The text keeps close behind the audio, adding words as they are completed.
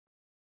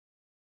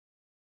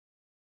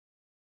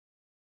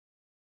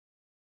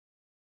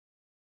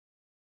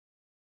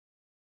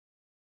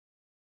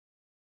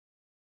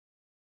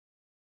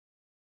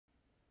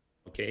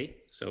Okay,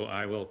 so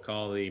I will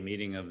call the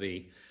meeting of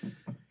the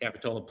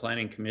Capitola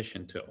Planning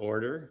Commission to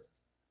order.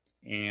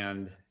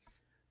 And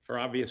for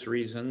obvious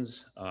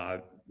reasons,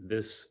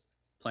 this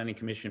Planning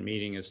Commission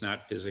meeting is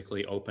not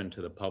physically open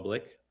to the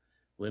public.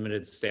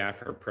 Limited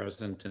staff are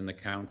present in the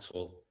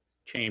council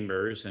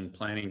chambers, and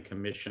Planning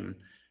Commissioners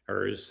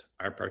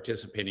are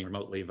participating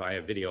remotely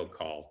via video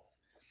call.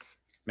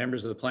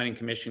 Members of the Planning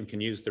Commission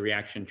can use the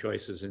reaction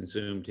choices in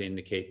Zoom to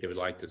indicate they would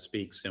like to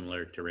speak,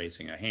 similar to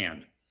raising a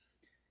hand.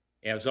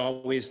 As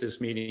always, this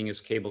meeting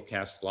is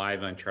cablecast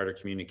live on Charter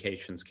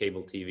Communications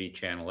Cable TV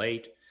Channel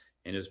 8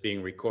 and is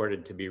being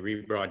recorded to be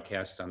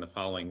rebroadcast on the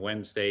following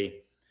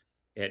Wednesday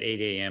at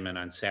 8 a.m. and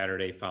on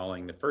Saturday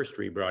following the first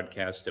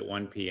rebroadcast at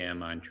 1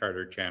 p.m. on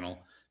Charter Channel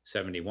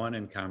 71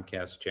 and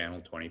Comcast Channel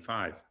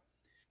 25.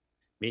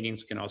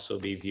 Meetings can also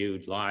be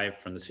viewed live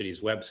from the city's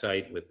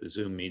website with the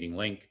Zoom meeting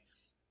link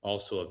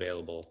also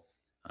available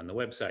on the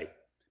website.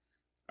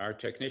 Our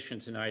technician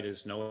tonight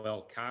is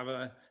Noel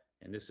Cava,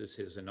 and this is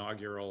his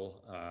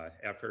inaugural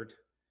effort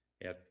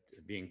at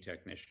being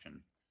technician.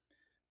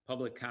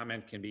 Public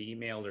comment can be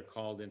emailed or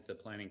called into the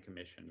Planning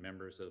Commission.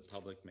 Members of the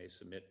public may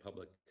submit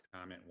public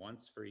comment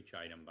once for each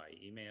item by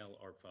email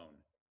or phone.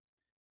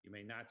 You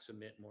may not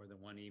submit more than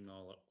one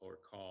email or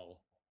call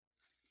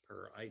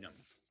per item.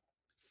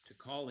 To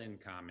call in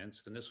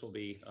comments, and this will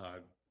be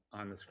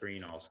on the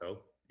screen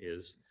also,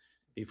 is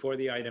before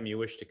the item you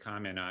wish to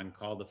comment on,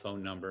 call the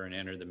phone number and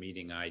enter the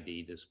meeting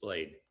ID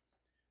displayed.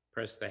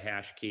 Press the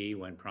hash key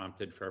when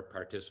prompted for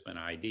participant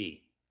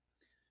ID.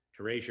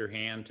 To raise your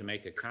hand to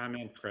make a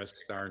comment, press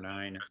 *9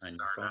 on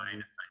your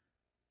phone.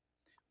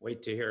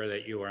 Wait to hear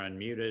that you are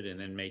unmuted and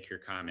then make your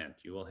comment.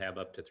 You will have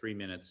up to 3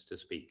 minutes to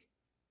speak.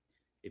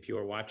 If you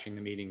are watching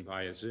the meeting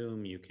via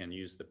Zoom, you can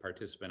use the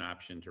participant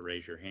option to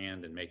raise your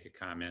hand and make a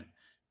comment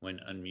when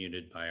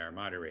unmuted by our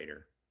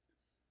moderator.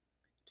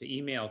 To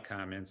email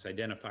comments,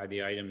 identify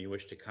the item you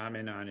wish to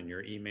comment on in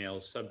your email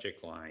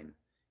subject line.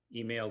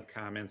 Emailed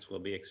comments will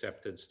be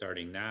accepted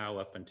starting now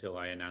up until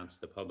I announce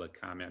the public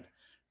comment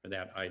for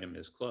that item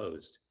is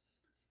closed.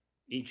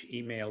 Each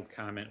emailed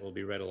comment will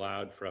be read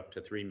aloud for up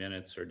to 3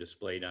 minutes or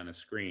displayed on a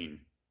screen.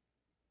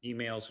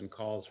 Emails and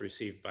calls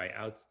received by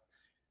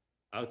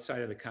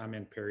outside of the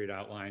comment period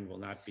outlined will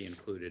not be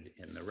included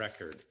in the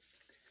record.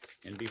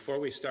 And before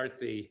we start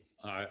the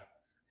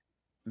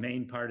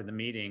main part of the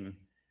meeting,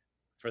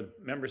 for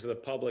members of the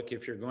public,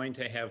 if you're going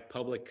to have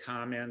public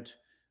comment,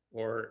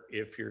 or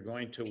if you're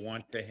going to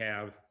want to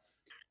have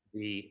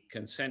the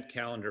consent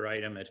calendar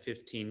item at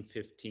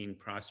 1515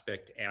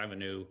 Prospect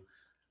Avenue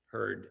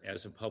heard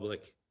as a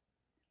public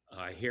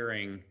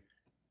hearing,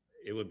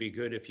 it would be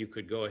good if you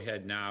could go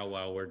ahead now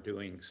while we're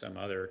doing some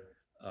other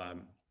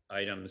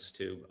items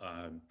to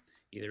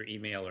either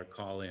email or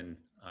call in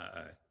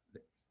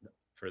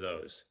for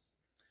those.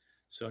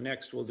 So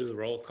next we'll do the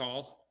roll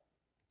call.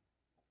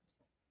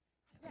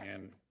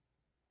 And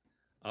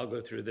I'll go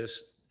through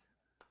this.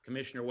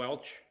 Commissioner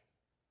Welch?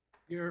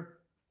 Here.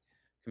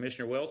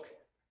 Commissioner Wilk?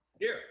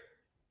 Here.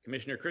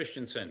 Commissioner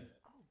Christensen?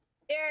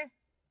 Here.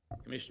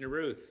 Commissioner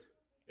Ruth?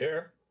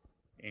 Here.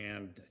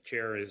 And the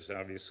chair is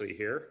obviously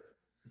here.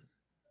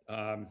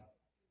 And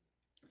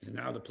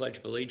now the Pledge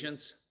of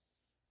Allegiance.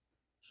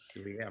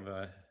 Do we have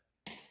a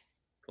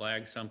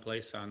flag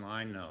someplace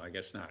online? No, I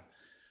guess not.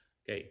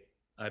 Okay,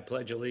 I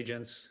pledge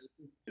allegiance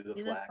To the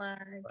To the flag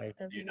flag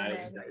of of the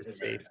United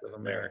States of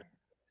America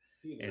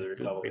and the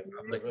republic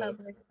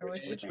Republic for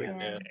which it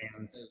stands,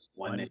 stands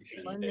one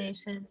nation, one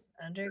nation,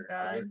 under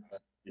God,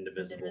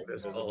 indivisible,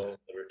 indivisible, with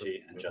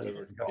liberty and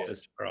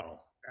justice for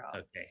all.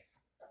 Okay.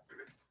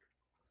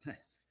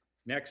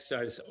 Next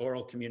is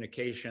oral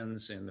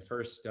communications, and the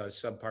first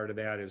subpart of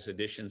that is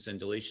additions and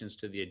deletions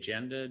to the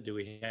agenda. Do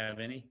we have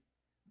any?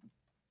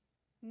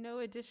 No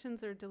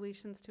additions or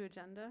deletions to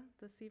agenda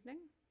this evening.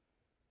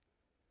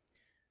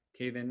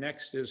 Okay, then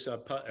next is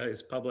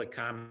public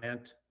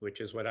comment,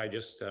 which is what I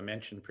just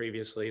mentioned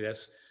previously.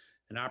 That's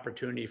an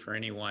opportunity for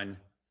anyone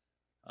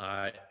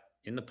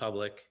in the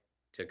public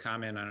to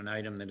comment on an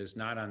item that is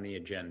not on the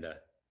agenda.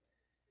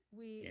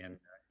 And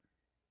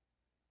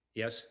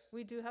yes?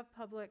 We do have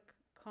public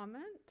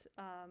comment.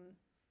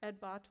 Ed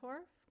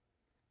Bottorff,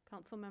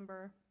 Council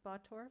Member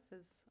Bottorff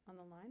is on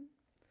the line.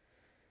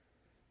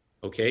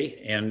 Okay,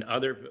 and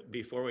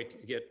before we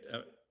get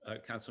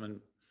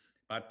Councilman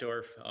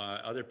Bottorff,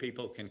 other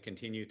people can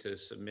continue to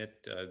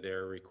submit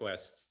their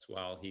requests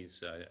while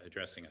he's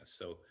addressing us.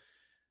 So,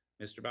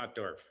 Mr.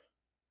 Bottorff,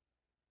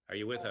 are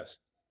you with us?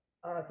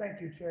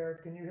 Thank you, Chair.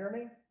 Can you hear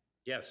me?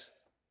 Yes.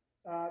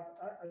 I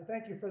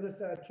thank you for this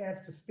chance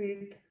to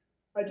speak.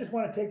 I just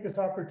want to take this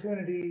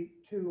opportunity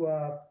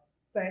to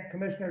thank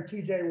Commissioner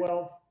TJ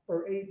Welch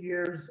for 8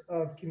 years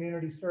of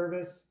community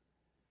service.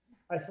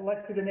 I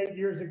selected him 8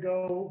 years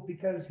ago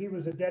because he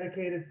was a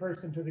dedicated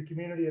person to the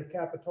community of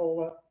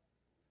Capitola.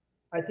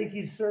 I think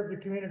he's served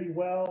the community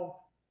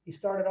well. He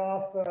started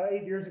off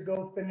 8 years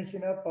ago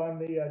finishing up on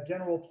the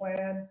general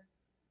plan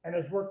and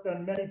has worked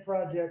on many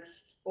projects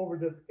over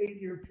the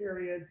 8-year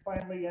period,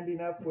 finally ending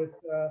up with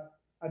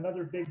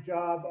another big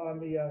job on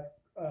the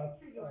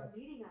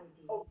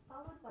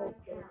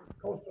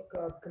Coastal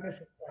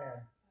Commission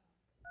Plan.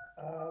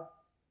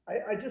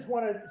 I just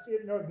want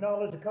to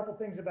acknowledge a couple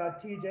things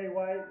about TJ,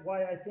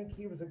 why I think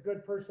he was a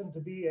good person to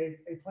be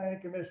a planning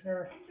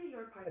commissioner.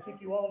 I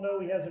think you all know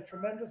he has a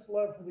tremendous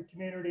love for the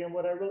community, and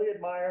what I really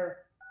admire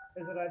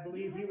is that I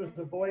believe he was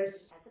the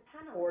voice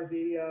for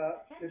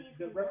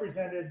that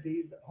represented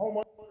the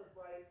homeowners'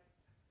 rights,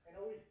 and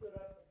always stood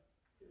up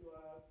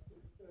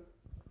to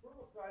approve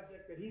a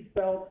project that he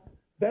felt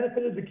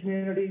benefited the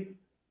community,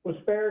 was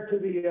fair to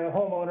the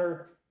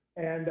homeowner.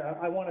 And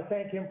I want to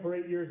thank him for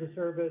 8 years of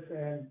service,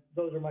 and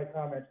those are my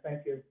comments.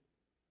 Thank you.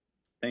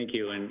 Thank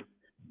you. And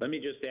let me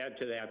just add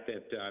to that,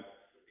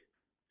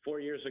 4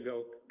 years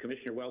ago,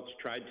 Commissioner Welch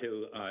tried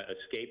to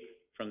escape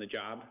from the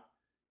job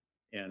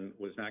and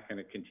was not going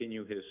to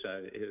continue his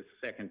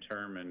second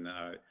term. And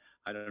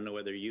I don't know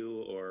whether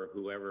you or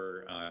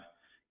whoever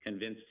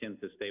convinced him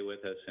to stay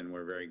with us, and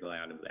we're very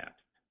glad of that.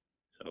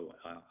 So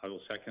I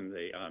will second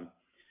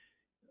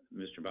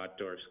Mr.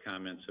 Botdorf's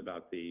comments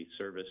about the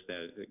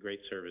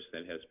great service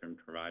that has been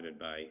provided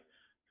by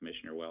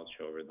Commissioner Welch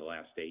over the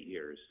last 8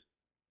 years.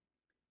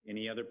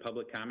 Any other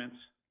public comments?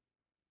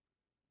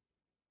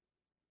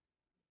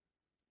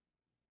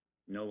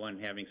 No one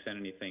having sent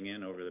anything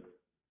in over the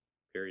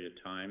period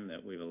of time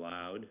that we've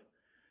allowed.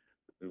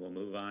 We will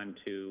move on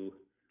to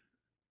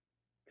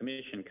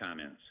commission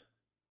comments.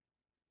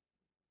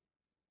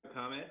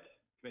 Comment,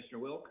 Commissioner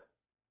Wilk?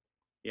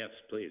 Yes,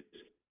 please.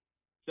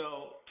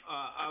 So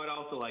I would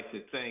also like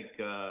to thank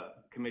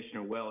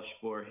Commissioner Welch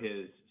for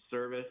his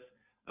service.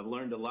 I've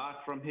learned a lot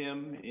from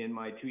him in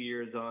my 2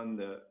 years on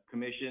the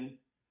commission.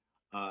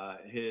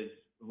 His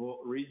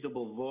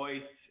reasonable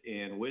voice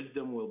and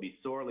wisdom will be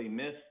sorely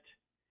missed,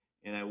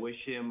 and I wish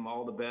him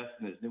all the best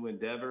in his new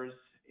endeavors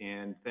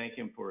and thank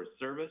him for his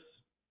service.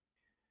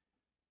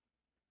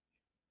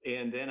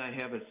 And then I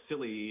have a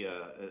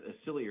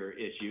sillier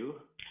issue.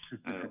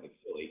 I don't think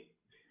silly,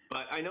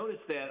 but I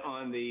noticed that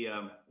on the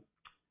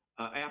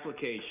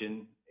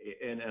application,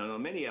 and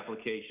on many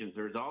applications,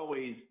 there's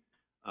always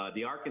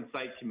the Arc and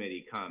Site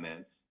Committee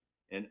comments,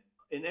 and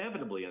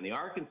inevitably on the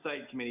Arc and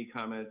Site Committee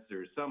comments,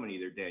 there's someone,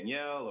 either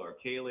Danielle or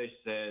Kalish,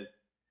 says,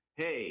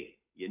 hey,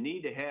 you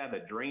need to have a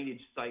drainage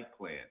site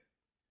plan.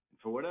 And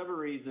for whatever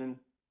reason,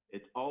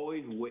 it's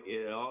always,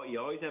 you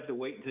always have to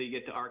wait until you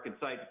get to Arc and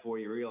Site before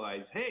you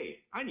realize, hey,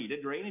 I need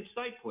a drainage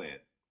site plan.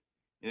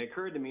 And it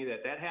occurred to me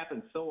that that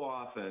happens so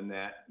often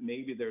that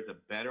maybe there's a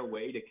better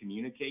way to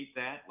communicate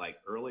that, like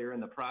earlier in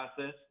the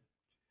process.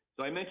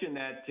 So I mentioned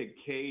that to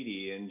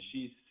Katie and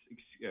she's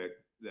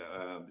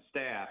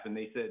staff, and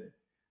they said,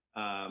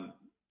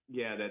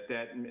 yeah,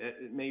 that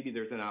maybe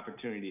there's an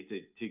opportunity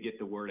to get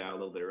the word out a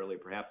little bit early,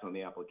 perhaps on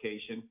the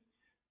application.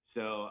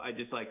 So I'd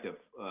just like to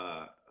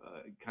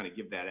kind of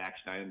give that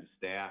action item to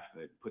staff,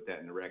 put that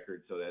in the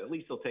record so that at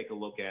least they'll take a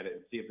look at it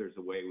and see if there's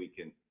a way we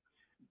can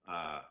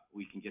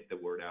get the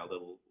word out a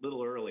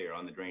little earlier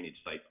on the drainage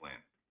site plan.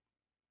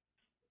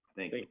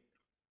 Thank you.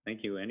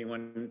 Thank you.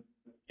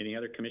 Any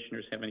other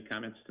commissioners have any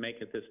comments to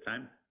make at this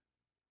time?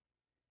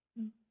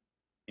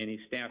 Any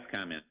staff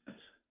comments?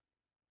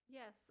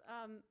 Yes,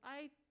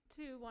 I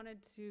too wanted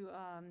to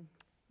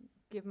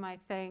give my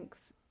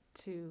thanks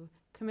to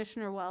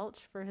Commissioner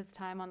Welch for his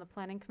time on the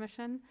Planning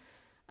Commission.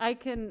 I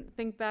can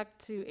think back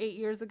to 8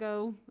 years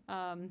ago,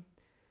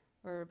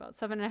 or about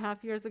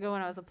 7.5 years ago,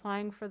 when I was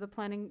applying for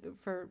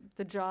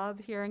the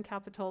job here in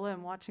Capitola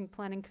and watching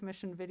Planning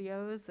Commission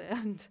videos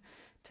and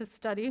to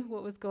study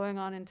what was going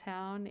on in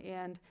town.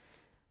 And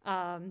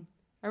I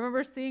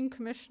remember seeing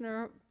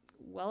Commissioner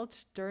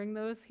Welch during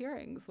those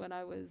hearings when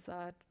I was,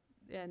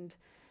 and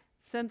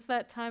since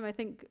that time, I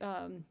think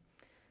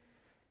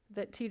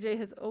that TJ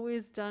has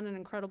always done an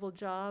incredible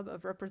job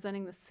of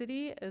representing the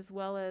city, as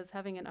well as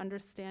having an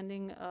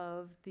understanding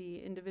of the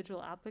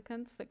individual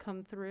applicants that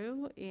come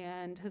through,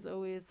 and has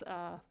always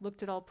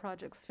looked at all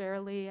projects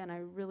fairly. And I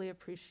really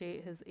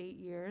appreciate his 8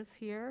 years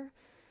here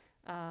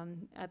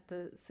at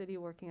the city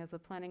working as a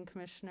planning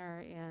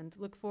commissioner, and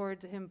look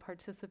forward to him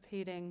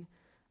participating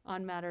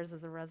on matters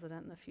as a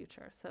resident in the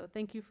future. So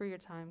thank you for your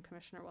time,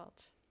 Commissioner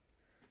Welch.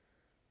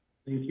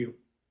 Thank you.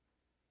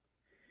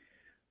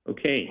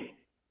 Okay.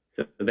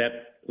 So that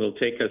will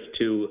take us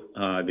to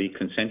the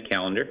consent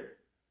calendar.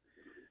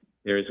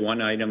 There is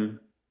one item.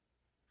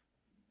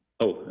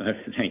 Oh,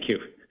 thank you.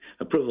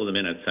 Approval of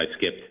the minutes, I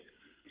skipped.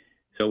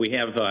 So we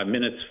have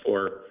minutes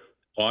for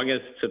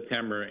August,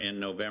 September, and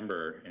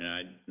November, and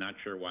I'm not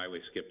sure why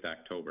we skipped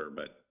October,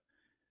 but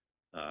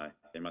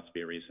there must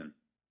be a reason.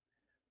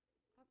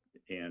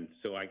 And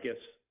so I guess,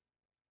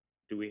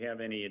 do we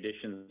have any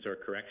additions or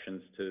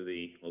corrections to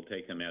we'll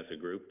take them as a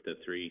group, the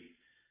 3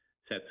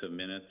 sets of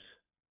minutes?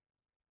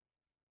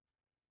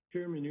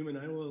 Chairman Newman,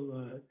 I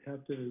will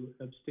have to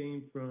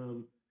abstain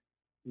from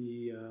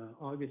the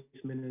August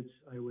minutes.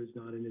 I was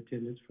not in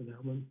attendance for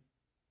that one.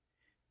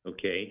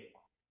 Okay.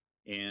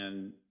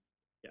 And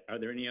are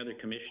there any other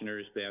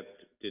commissioners that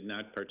did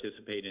not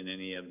participate in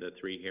any of the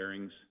 3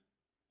 hearings?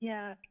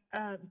 Yeah,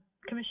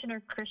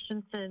 Commissioner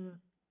Christensen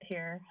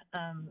here.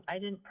 I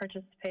didn't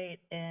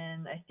participate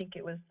in, I think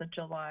it was the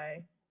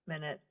July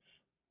minutes.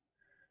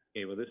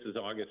 Okay, well, this is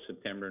August,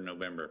 September,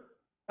 November.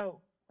 Oh,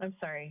 I'm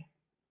sorry.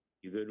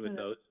 You good with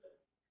those?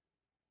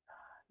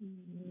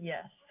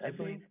 Yes, I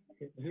believe.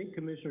 I think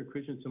Commissioner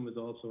Christensen was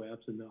also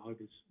absent in the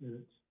August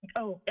minutes.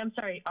 Oh, I'm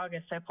sorry,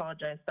 August. I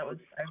apologize. I read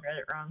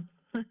it wrong.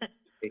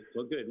 Okay,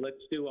 well, good. Let's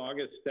do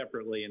August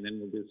separately, and then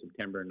we'll do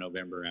September and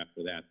November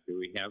after that. Do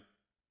we have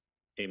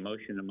a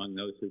motion among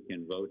those who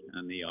can vote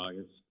on the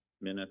August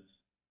minutes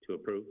to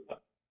approve?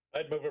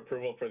 I'd move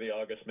approval for the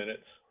August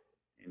minutes.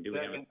 And do we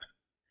have a, Second.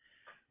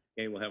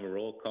 okay, we'll have a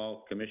roll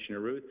call.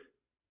 Commissioner Ruth,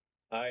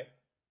 Aye.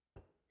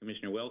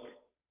 Commissioner Wilk,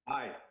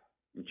 Aye.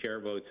 and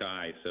chair votes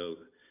aye. So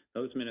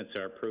those minutes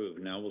are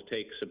approved. Now we'll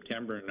take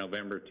September and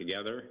November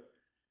together.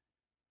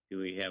 Do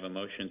we have a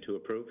motion to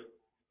approve?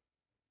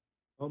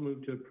 I'll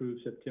move to approve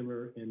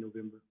September and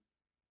November.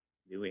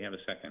 Do we have a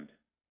second?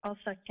 I'll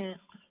second.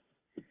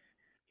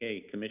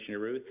 Okay, Commissioner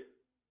Ruth,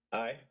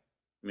 Aye.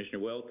 Commissioner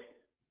Wilk,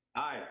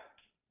 Aye.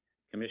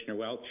 Commissioner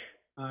Welch,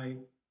 Aye.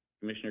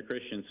 Commissioner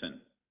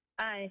Christensen,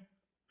 Aye.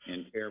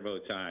 and chair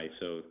votes aye.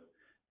 So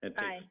that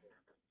takes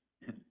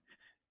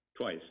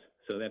twice.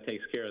 So that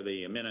takes care of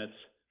the minutes.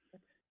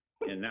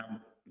 And now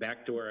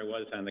back to where I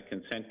was on the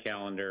consent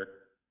calendar.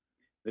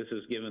 This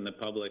has given the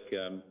public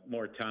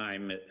more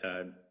time.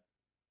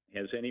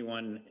 Has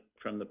anyone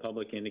from the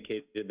public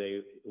indicated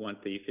they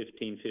want the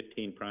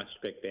 1515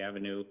 Prospect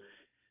Avenue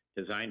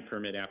design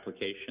permit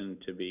application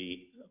to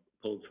be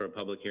pulled for a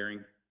public hearing?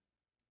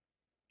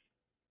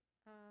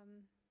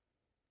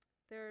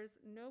 There's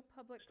no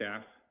public.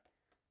 Staff,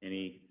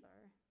 any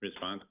Sorry.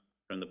 response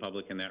from the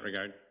public in that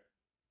regard?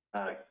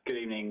 Good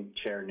evening,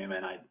 Chair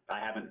Newman. I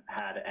haven't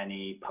had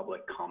any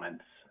public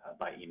comments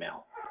by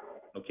email.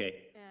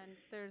 Okay. And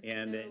there's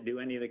And no, do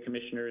any of the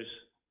commissioners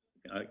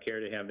care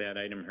to have that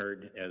item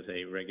heard as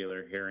a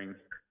regular hearing?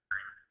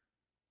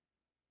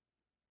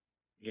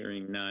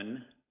 Hearing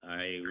none,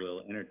 I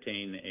will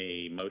entertain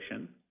a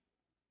motion.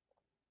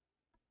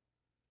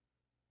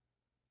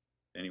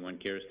 Anyone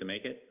cares to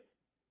make it?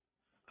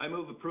 I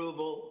move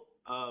approval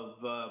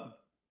of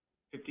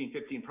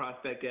 1515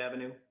 Prospect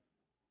Avenue.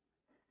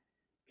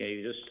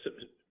 Okay, just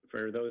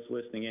for those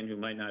listening in who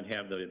might not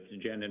have the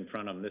agenda in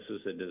front of them, this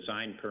is a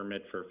design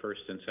permit for first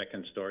and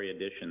second story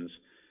additions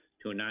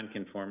to a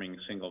non-conforming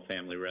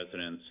single-family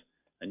residence,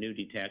 a new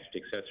detached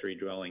accessory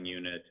dwelling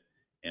unit,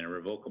 and a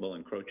revocable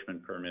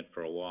encroachment permit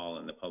for a wall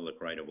in the public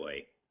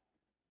right-of-way.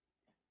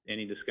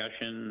 Any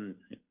discussion?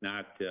 If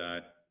not,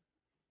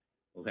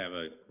 we'll have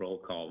a roll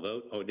call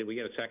vote. Oh, did we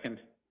get a second?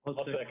 I'll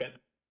second.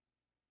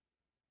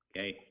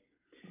 Okay.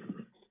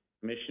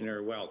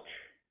 Commissioner Welch,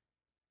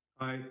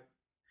 Aye.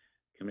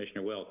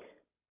 Commissioner Wilk,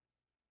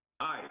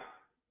 Aye.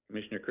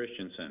 Commissioner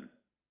Christensen,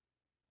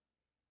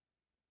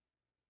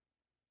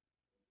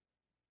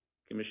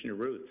 Commissioner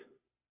Ruth,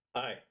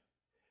 Aye.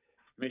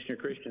 Commissioner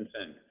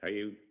Christensen,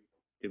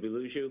 did we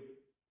lose you?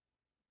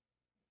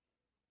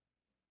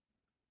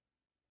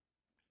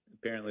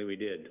 Apparently we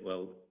did.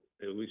 Well,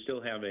 we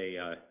still have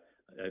the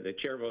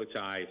chair votes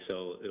aye,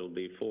 so it'll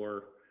be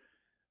 4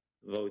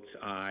 votes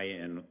aye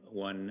and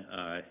 1,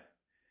 I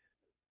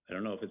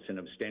don't know if it's an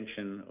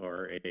abstention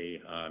or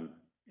a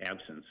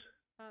absence,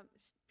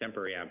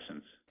 temporary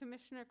absence.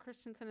 Commissioner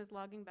Christensen is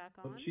logging back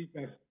Oh, on. she's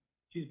back.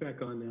 She's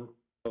back on now.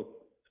 Oh,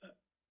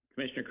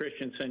 Commissioner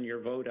Christensen,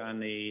 your vote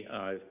on the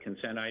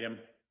consent item?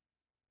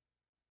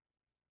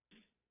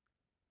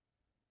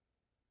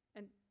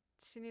 And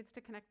she needs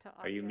to connect to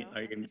audio. Are you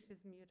I think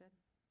she's muted.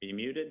 Are you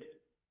muted?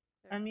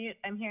 I'm here.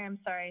 I'm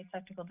sorry.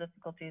 Technical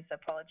difficulties.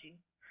 Apologies.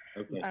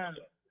 Okay.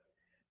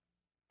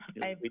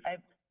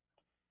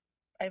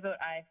 I vote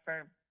aye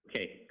for.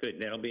 Okay, good.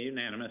 That'll be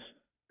unanimous.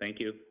 Thank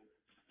you.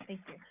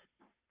 Thank you.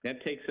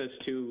 That takes us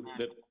to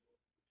the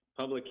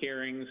public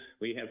hearings.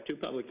 We have 2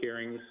 public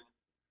hearings.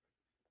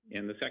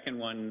 And the second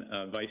one,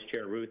 Vice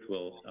Chair Ruth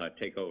will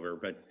take over.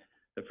 But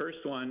the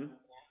first one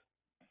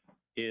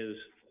is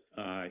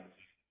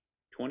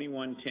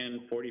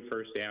 2110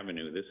 41st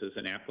Avenue. This is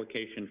an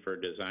application for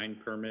a design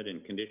permit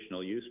and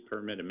conditional use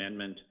permit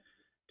amendment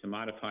to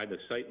modify the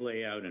site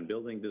layout and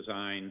building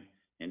design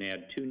and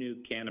add 2 new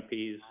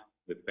canopies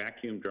with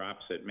vacuum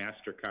drops at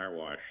Master Car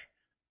Wash,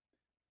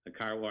 a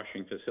car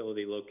washing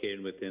facility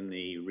located within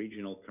the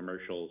Regional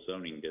Commercial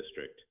Zoning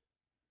District.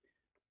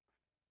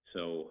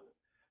 So,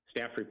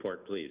 staff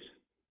report, please.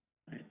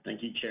 All right,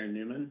 thank you, Chair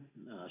Newman.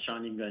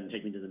 Sean, you can go ahead and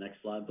take me to the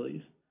next slide,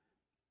 please.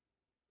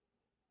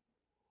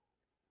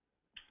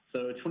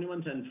 So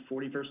 2110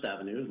 41st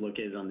Avenue is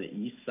located on the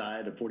east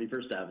side of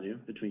 41st Avenue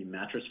between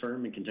Mattress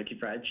Firm and Kentucky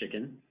Fried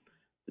Chicken.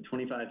 The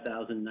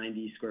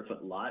 25,090 square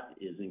foot lot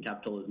is in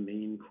Capitola's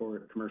main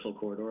commercial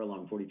corridor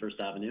along 41st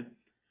Avenue.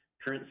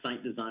 Current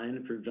site design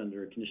approved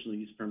under conditional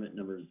use permit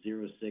number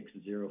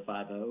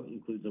 06050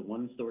 includes a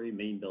 1-story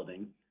main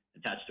building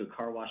attached to a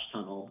car wash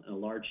tunnel and a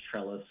large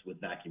trellis with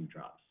vacuum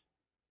drops,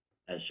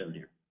 as shown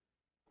here.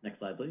 Next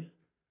slide, please.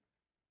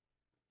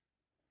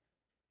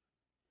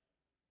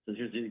 So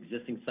here's the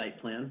existing site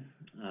plan.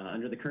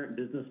 Under the current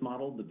business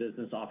model, the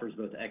business offers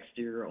both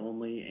exterior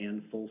only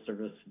and full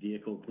service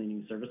vehicle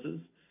cleaning services.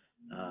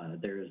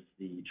 There's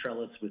the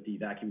trellis with the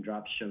vacuum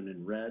drops shown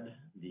in red,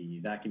 the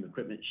vacuum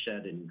equipment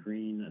shed in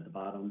green at the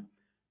bottom,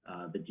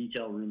 the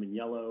detail room in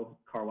yellow,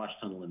 car wash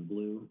tunnel in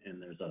blue,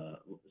 and there's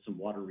some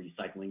water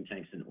recycling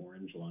tanks in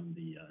orange along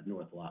the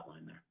north lot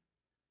line there.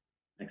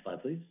 Next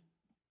slide, please.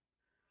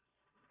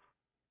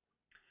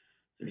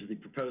 There's the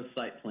proposed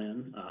site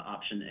plan,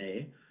 option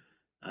A.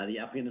 The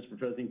applicant is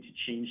proposing to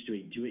change to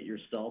a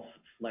do-it-yourself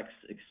Flex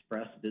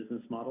Express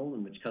business model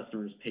in which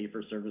customers pay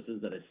for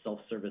services at a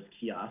self-service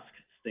kiosk,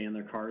 stay in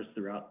their cars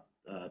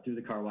through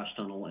the car wash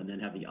tunnel, and then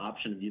have the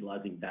option of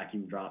utilizing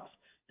vacuum drops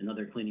and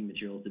other cleaning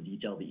materials to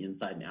detail the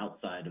inside and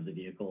outside of the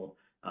vehicle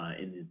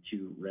in the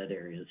two red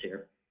areas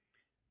here.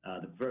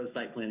 The proposed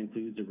site plan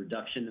includes a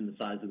reduction in the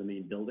size of the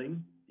main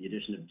building, the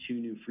addition of 2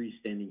 new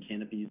freestanding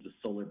canopies with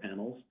solar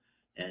panels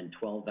and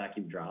 12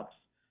 vacuum drops,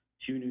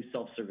 2 new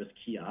self-service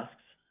kiosks,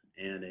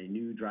 and a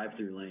new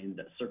drive-through lane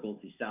that circles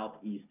the south,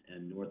 east,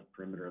 and north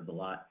perimeter of the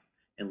lot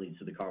and leads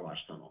to the car wash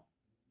tunnel.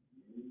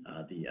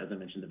 As I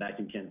mentioned, the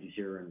vacuum canopies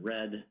here are in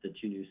red. The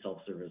 2 new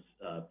self-service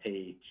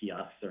pay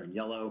kiosks are in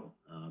yellow.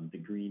 The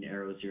green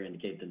arrows here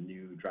indicate the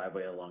new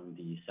driveway along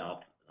the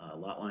south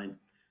lot line.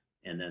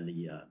 And then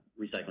the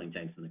recycling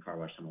tanks in the car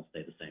wash tunnel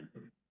stay the same.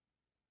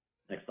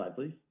 Next slide,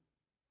 please.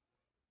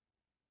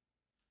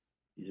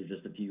 These are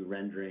just a few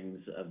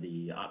renderings of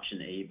the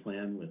option A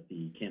plan with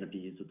the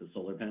canopies with the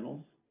solar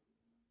panels.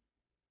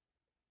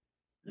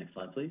 Next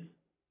slide, please.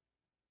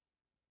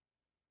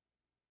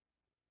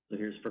 So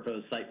here's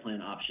proposed site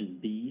plan option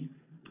B.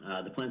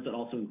 The plan set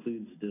also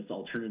includes this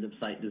alternative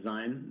site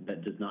design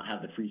that does not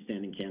have the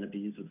freestanding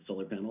canopies with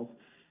solar panels.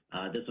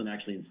 This one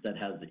actually instead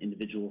has the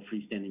individual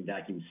freestanding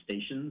vacuum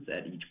stations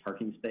at each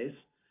parking space.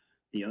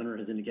 The owner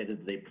has indicated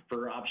that they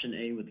prefer option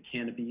A with the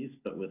canopies,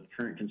 but with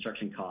current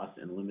construction costs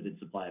and limited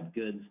supply of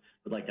goods,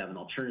 would like to have an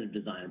alternative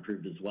design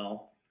approved as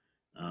well.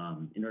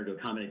 In order to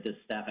accommodate this,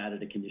 staff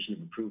added a condition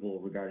of approval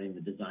regarding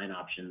the design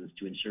options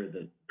to ensure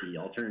that the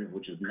alternative,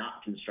 which is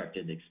not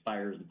constructed,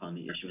 expires upon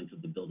the issuance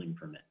of the building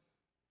permit.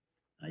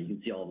 You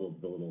can see all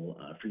of the little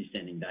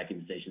freestanding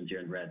vacuum stations here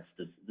in red,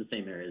 the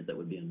same areas that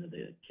would be under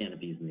the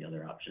canopies in the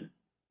other option.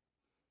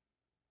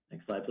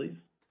 Next slide, please.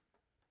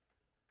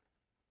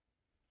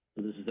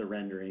 So this is the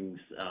renderings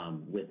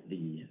with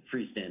the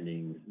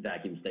freestanding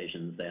vacuum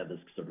stations. They have this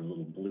sort of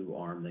little blue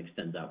arm that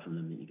extends out from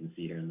them that you can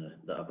see here in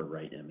the upper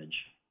right image.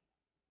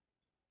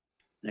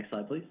 Next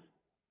slide, please.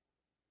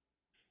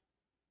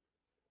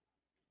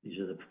 These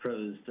are the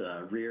proposed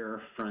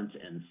rear, front,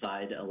 and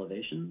side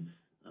elevations.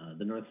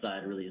 The north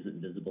side really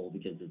isn't visible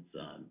because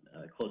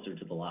it's closer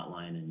to the lot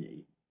line and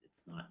it's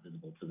not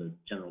visible to the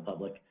general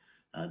public.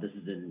 This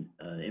is an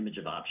image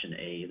of option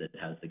A that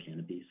has the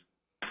canopies.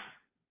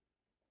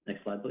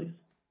 Next slide, please.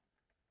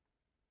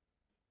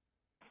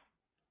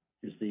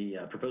 Here's the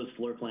proposed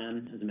floor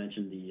plan. As I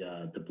mentioned,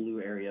 the blue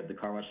area of the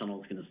car wash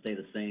tunnel is going to stay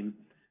the same.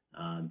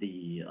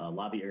 The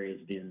lobby area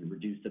has been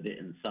reduced a bit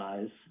in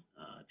size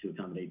to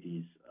accommodate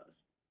these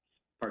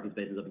parking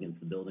spaces up against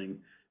the building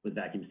with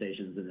vacuum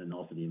stations, and then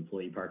also the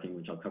employee parking,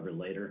 which I'll cover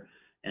later.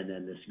 And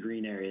then this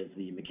green area is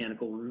the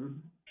mechanical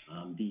room.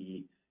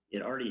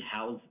 It already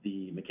housed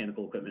the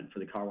mechanical equipment for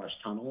the car wash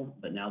tunnel,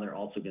 but now they're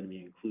also going to be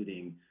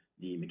including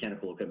the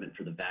mechanical equipment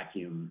for the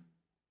vacuum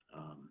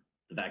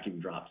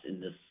drops in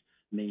this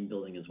main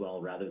building as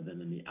well, rather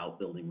than in the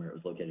outbuilding where it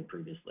was located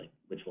previously,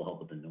 which will help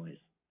with the noise.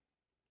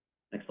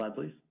 Next slide,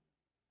 please.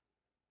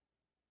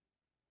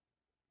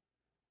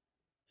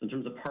 So in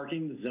terms of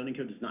parking, the zoning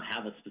code does not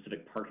have a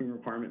specific parking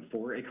requirement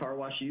for a car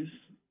wash use.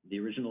 The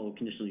original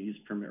conditional use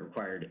permit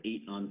required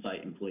 8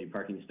 on-site employee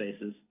parking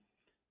spaces.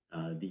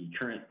 The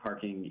current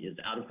parking is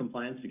out of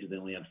compliance because they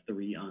only have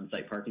 3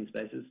 on-site parking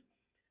spaces.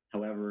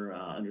 However,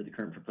 under the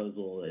current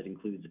proposal, it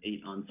includes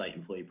 8 on-site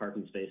employee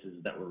parking spaces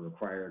that were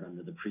required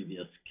under the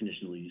previous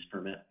conditional use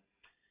permit.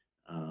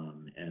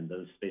 And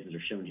those spaces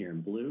are shown here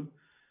in blue.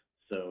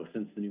 So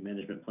since the new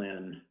management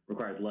plan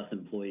requires less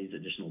employees,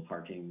 additional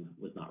parking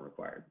was not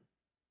required.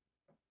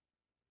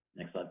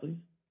 Next slide, please.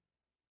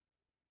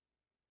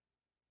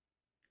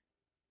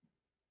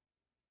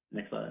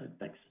 Next slide,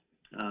 thanks.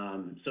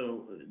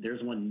 So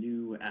there's one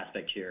new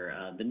aspect here.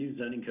 The new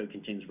zoning code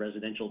contains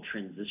residential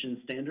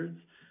transition standards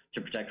to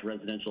protect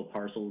residential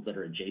parcels that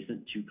are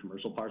adjacent to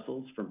commercial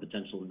parcels from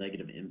potential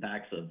negative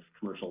impacts of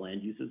commercial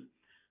land uses.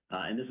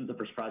 And this is the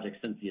first project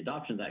since the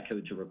adoption of that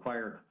code to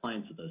require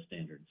compliance with those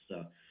standards.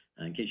 So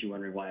in case you're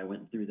wondering why I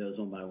went through those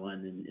one by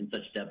one in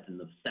such depth in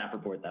the staff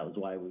report, that was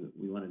why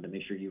we wanted to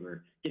make sure you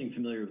were getting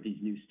familiar with these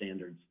new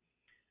standards.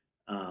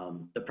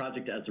 The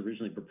project as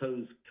originally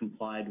proposed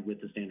complied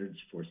with the standards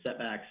for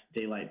setbacks,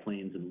 daylight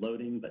planes, and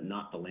loading, but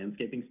not the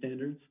landscaping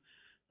standards.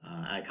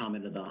 I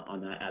commented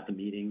on that at the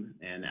meeting,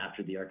 and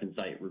after the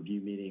Arkansas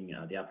review meeting,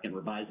 the applicant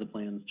revised the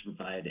plans to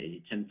provide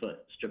a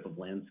 10-foot strip of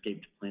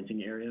landscaped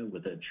planting area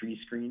with a tree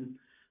screen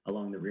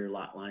along the rear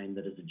lot line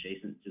that is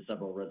adjacent to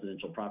several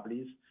residential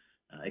properties,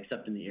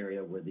 except in the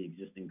area where the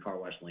existing car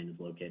wash lane is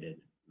located,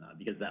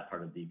 because that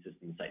part of the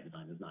existing site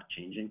design is not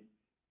changing.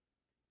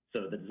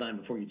 So the design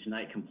before you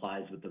tonight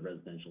complies with the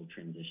residential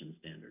transition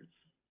standards.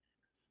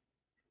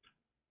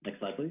 Next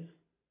slide, please.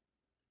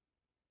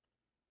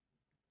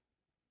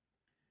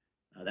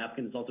 The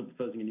applicant is also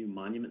proposing a new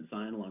monument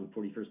sign along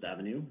 41st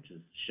Avenue, which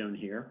is shown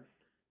here.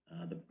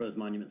 The proposed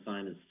monument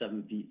sign is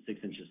 7 feet 6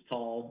 inches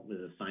tall with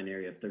a sign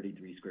area of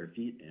 33 square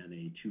feet and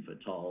a 2-foot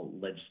tall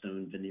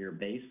ledgestone veneer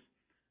base.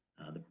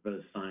 The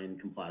proposed sign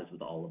complies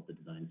with all of the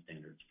design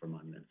standards for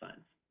monument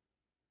signs.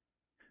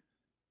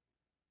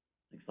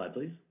 Next slide,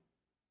 please.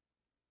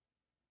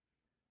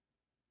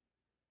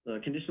 The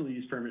conditional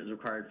use permit is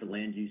required for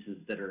land uses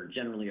that are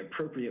generally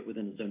appropriate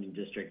within a zoning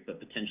district, but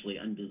potentially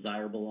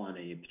undesirable on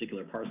a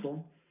particular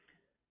parcel.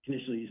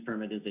 Conditional use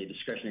permit is a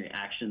discretionary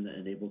action that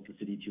enables the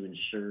city to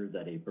ensure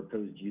that a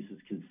proposed use is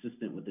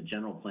consistent with the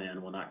general plan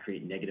and will not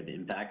create negative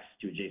impacts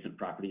to adjacent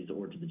properties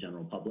or to the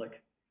general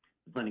public.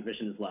 The Planning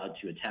Commission is allowed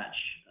to attach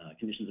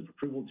conditions of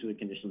approval to a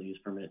conditional use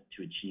permit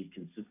to achieve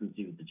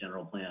consistency with the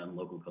general plan,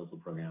 local coastal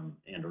program,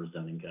 and/or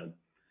zoning code.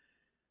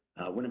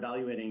 When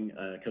evaluating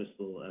a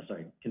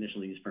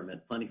conditional use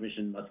permit, Planning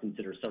Commission must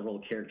consider several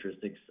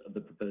characteristics of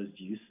the proposed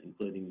use,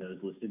 including those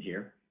listed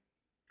here.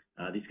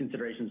 These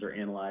considerations are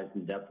analyzed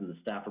in depth in the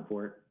staff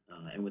report,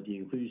 and with the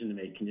inclusion of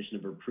a condition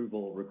of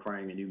approval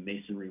requiring a new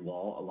masonry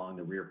wall along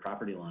the rear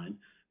property line,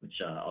 which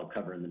I'll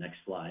cover in the next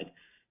slide,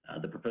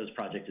 the proposed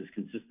project is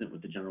consistent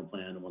with the general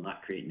plan and will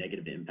not create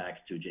negative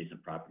impacts to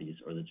adjacent properties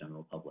or the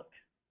general public.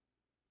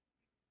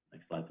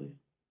 Next slide, please.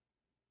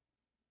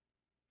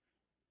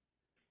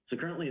 So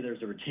currently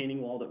there's a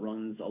retaining wall that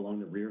runs along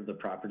the rear of the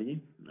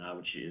property,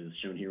 which is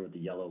shown here with the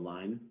yellow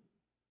line.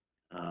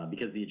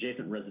 Because the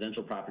adjacent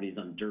residential properties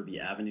on Derby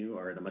Avenue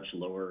are at a much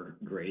lower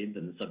grade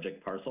than the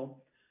subject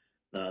parcel,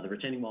 the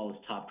retaining wall is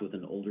topped with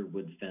an older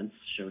wood fence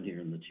shown here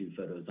in the 2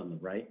 photos on the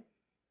right.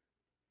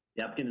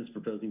 The applicant is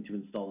proposing to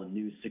install a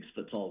new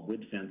 6-foot tall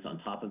wood fence on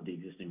top of the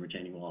existing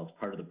retaining wall as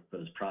part of the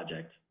proposed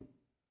project.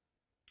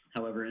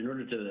 However, in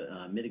order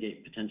to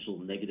mitigate potential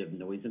negative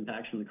noise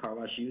impacts from the car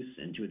wash use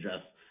and to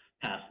address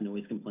past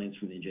noise complaints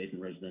from the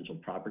adjacent residential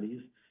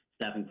properties,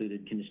 staff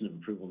included condition of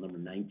approval number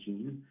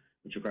 19,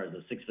 which requires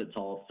a 6-foot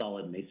tall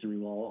solid masonry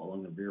wall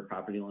along the rear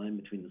property line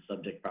between the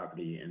subject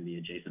property and the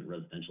adjacent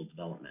residential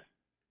development.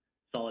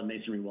 Solid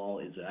masonry wall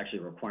is actually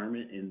a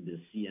requirement in the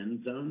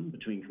CN zone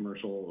between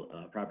commercial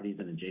properties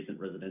and adjacent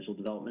residential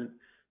development.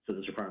 So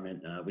this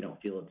requirement, we don't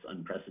feel it's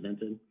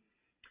unprecedented.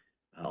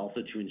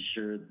 Also to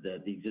ensure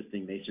that the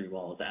existing masonry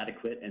wall is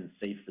adequate and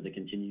safe for the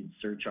continued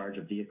surcharge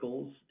of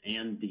vehicles,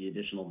 and the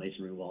additional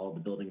masonry wall, the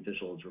building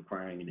official is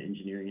requiring an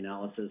engineering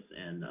analysis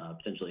and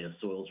potentially a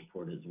soils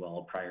report as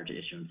well prior to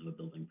issuance of a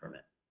building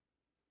permit.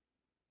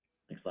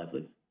 Next slide,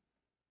 please.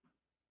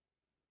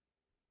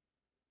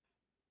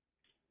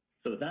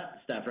 So with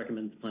that, staff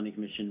recommends the Planning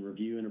Commission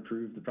review and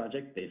approve the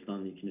project based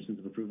on the conditions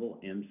of approval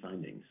and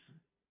findings.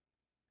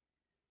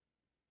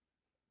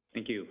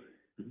 Thank you.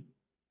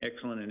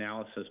 Excellent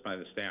analysis by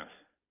the staff.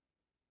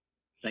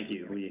 Thank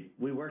you.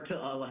 We worked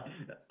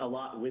a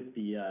lot with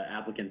the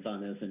applicants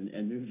on this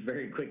and moved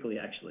very quickly,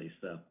 actually.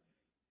 So,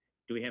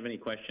 do we have any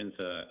questions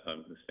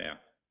of the staff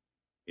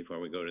before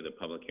we go to the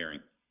public hearing?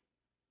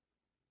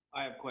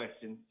 I have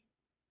questions.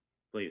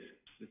 Please.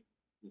 This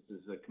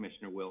is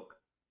Commissioner Wilk.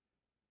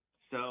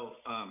 So,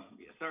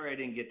 sorry I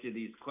didn't get to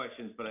these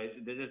questions, but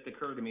they just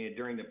occurred to me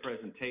during the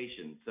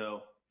presentation.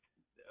 So,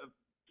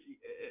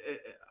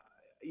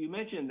 you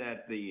mentioned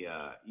that he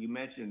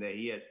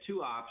has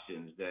 2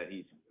 options that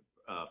he's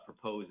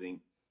proposing,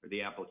 or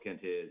the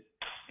applicant is,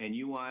 and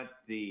you want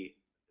the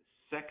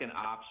second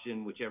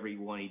option, whichever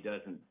one he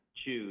doesn't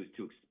choose,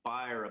 to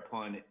expire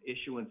upon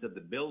issuance of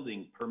the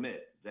building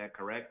permit. Is that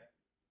correct?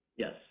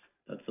 Yes,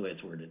 that's the way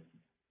it's worded.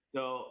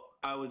 So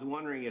I was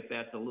wondering if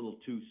that's a little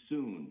too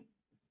soon,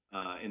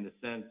 in the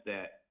sense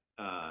that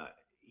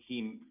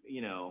he,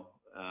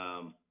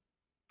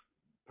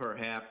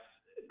 perhaps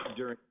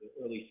during the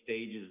early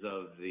stages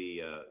of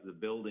the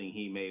building,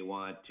 he may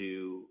want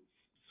to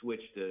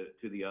switch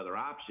to the other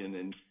option,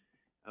 and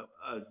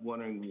I was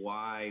wondering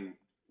why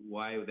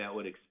that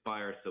would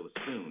expire so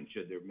soon.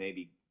 Should there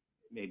maybe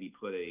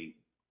put a,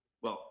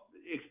 well,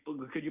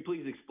 could you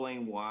please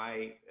explain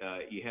why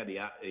you had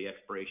the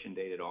expiration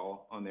date at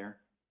all on there?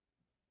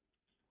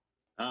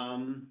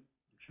 I'm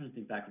trying to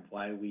think back of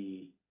why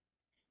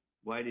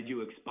did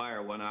you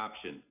expire one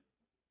option?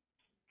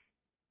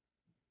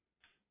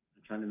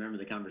 Trying to remember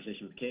the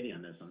conversation with Katie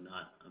on this. I'm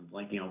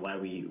blanking on why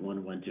we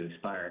wanted to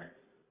expire.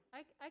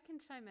 I can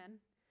chime in.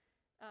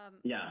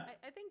 Yeah.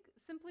 I think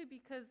simply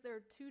because there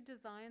are 2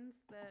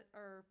 designs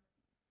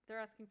they're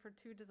asking for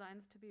 2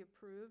 designs to be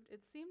approved.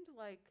 It seemed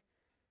like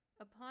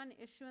upon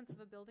issuance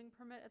of a building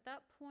permit, at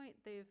that point,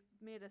 they've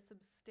made a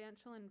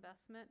substantial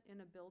investment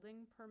in a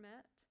building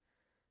permit.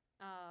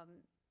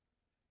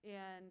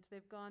 And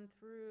they've gone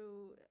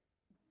through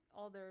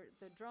all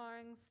the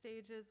drawing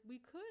stages. We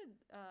could,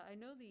 I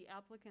know the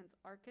applicant's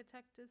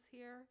architect is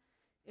here.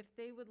 If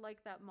they would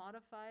like that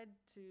modified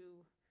to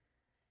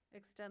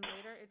extend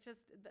later,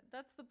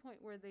 that's the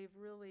point where they've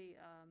really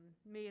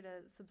made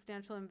a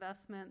substantial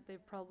investment.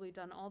 They've probably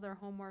done all their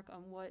homework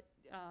on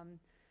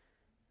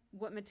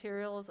what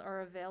materials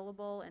are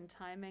available and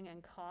timing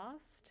and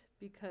cost,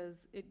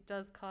 because it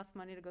does cost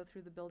money to go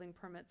through the building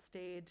permit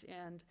stage.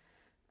 And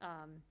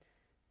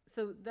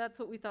So that's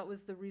what we thought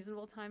was the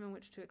reasonable time in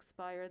which to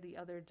expire the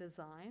other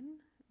design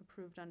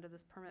approved under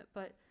this permit.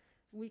 But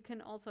we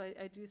can also,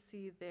 I do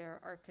see their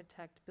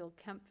architect, Bill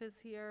Kempf, is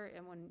here,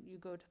 and when you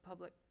go to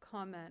public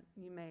comment,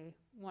 you may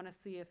want to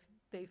see if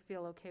they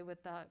feel okay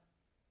with that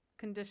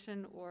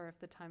condition or if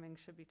the timing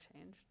should be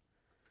changed.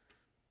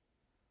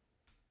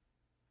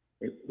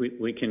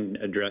 We can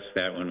address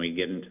that when we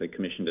get into the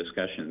commission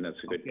discussion. That's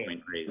a good Okay.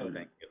 point raised.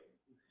 Thank you.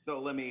 So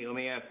let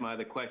me ask my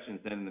other questions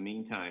then in the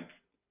meantime.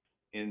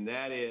 And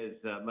that is,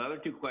 my other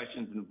two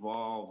questions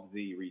involve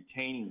the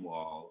retaining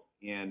walls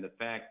and the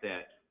fact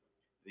that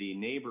the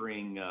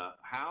neighboring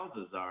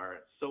houses are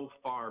so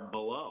far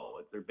below.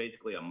 They're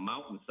basically a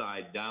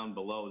mountainside down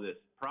below this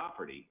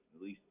property,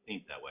 at least it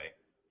seems that way.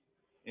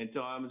 And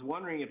so I was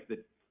wondering if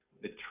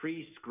the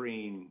tree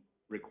screen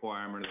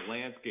requirement or the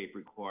landscape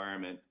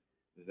requirement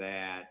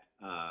that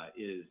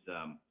is,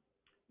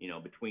 you know,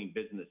 between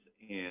business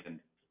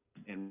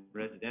and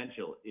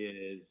residential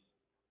is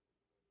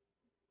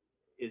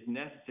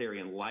necessary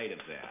in light of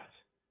that,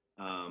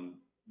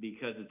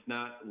 because it's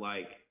not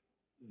like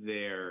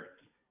they're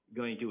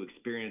going to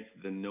experience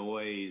the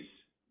noise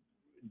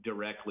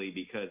directly,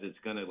 because it's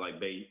going to like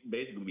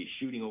basically be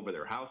shooting over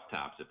their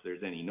housetops if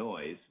there's any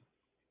noise.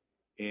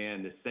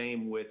 And the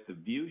same with the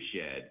view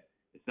shed.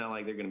 It's not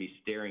like they're going to be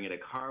staring at a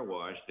car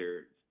wash.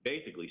 They're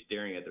basically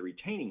staring at the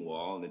retaining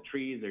wall, and the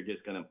trees are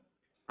just going to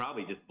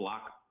probably just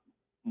block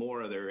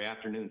more of their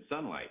afternoon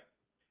sunlight.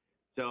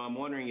 So I'm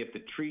wondering if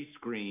the tree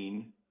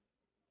screen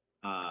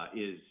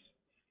is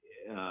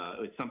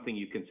something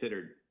you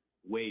considered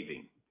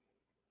waiving.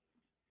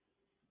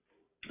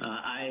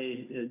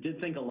 I did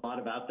think a lot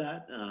about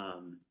that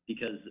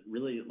because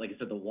really, like I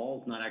said, the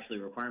wall's not actually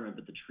a requirement,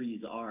 but the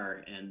trees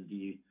are, and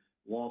the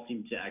wall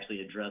seemed to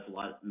actually address a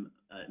lot,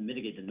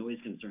 mitigate the noise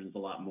concerns a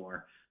lot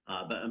more.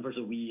 But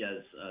unfortunately, we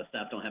as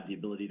staff don't have the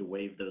ability to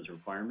waive those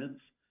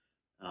requirements.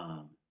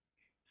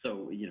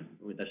 So, you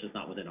know, that's just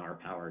not within our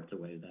power to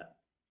waive that.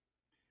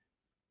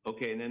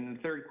 Okay, and then the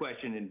third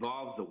question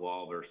involves the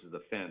wall versus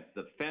the fence.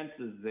 The fence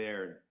is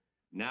there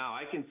now.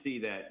 I can see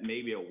that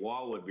maybe a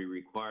wall would be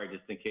required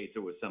just in case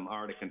there was some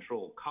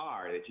out-of-control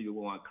car that you don't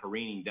want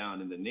careening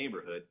down in the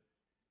neighborhood.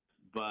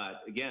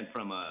 But again,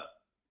 from a,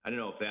 I don't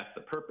know if that's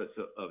the purpose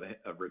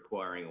of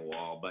requiring a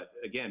wall, but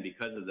again,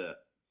 because of the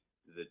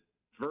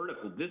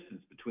vertical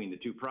distance between the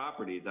two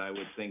properties, I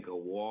would think a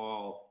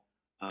wall,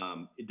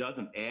 it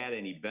doesn't add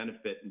any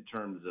benefit in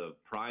terms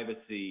of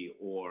privacy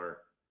or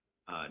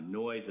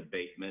noise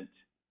abatement.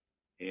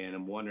 And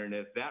I'm wondering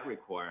if that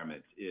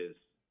requirement is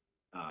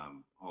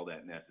all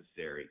that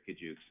necessary. Could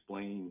you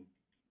explain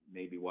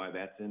maybe why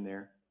that's in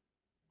there?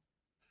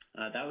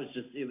 That was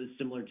just, it was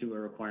similar to a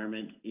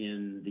requirement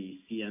in the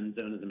CN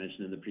zone, as I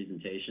mentioned in the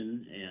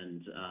presentation.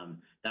 And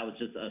that was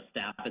just a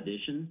staff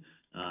addition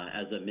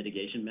as a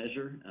mitigation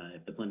measure.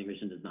 If the planning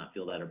commission does not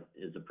feel that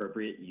is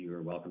appropriate, you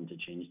are welcome to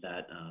change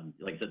that.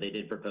 Like I said, they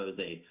did propose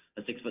a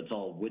 6-foot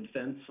tall wood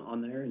fence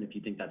on there. And if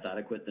you think that's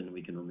adequate, then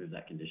we can remove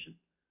that condition.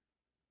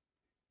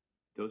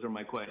 Those are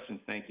my questions.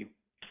 Thank you.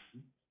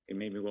 And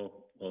maybe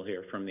we'll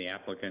hear from the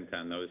applicant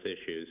on those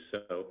issues.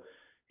 So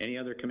any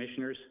other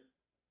commissioners?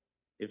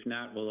 If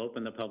not, we'll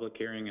open the public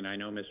hearing, and I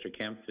know Mr.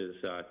 Kempf is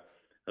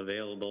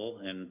available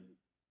and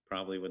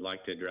probably would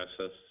like to address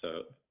us.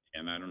 So,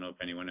 and I don't know if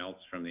anyone else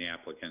from the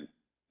applicant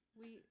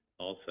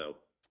also.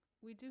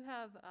 We do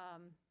have,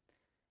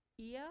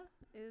 Ia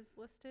is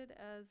listed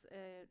as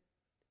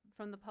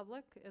from the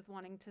public as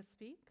wanting to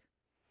speak.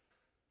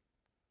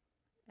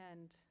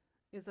 And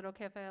is it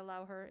okay if I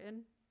allow her in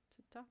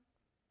to talk?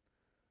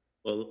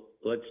 Well,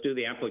 let's do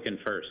the applicant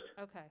first.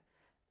 Okay.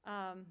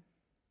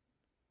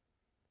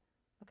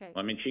 Okay.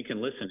 Well, I mean, she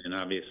can listen in,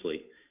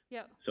 obviously.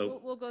 Yeah,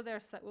 So we'll go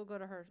there. We'll go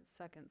to her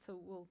second. So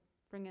we'll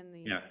bring in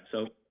the. yeah.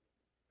 So,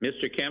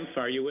 Mr. Kempf,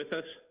 are you with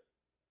us?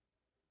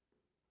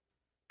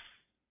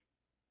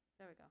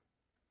 There we go.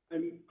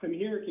 I'm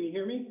here. Can you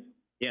hear me?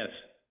 Yes.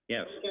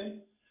 Yes.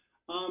 Okay.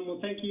 Well,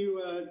 thank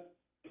you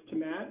to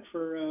Matt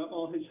for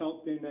all his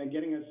help in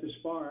getting us this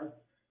far.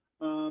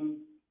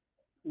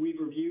 We've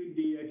reviewed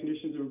the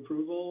conditions of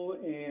approval,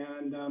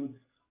 and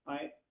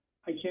I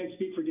can't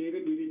speak for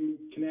David. We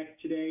didn't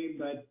connect today,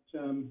 but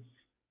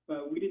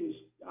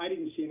I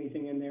didn't see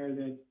anything in there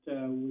that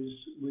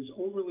was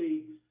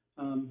overly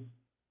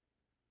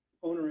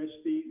onerous.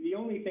 The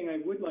only thing I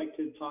would like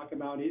to talk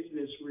about is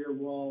this rear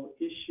wall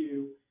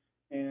issue,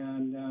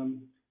 and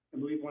I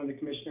believe one of the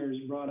commissioners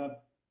brought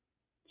up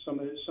some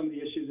of the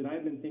issues that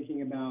I've been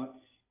thinking about,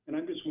 and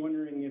I'm just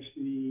wondering if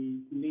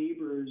the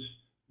neighbors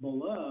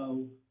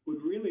below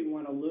would really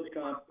want to look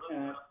up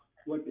at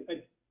what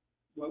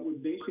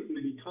would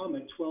basically become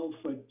a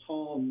 12-foot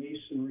tall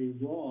masonry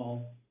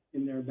wall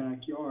in their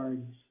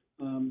backyard.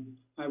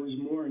 I was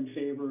more in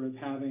favor of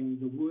having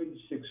the wood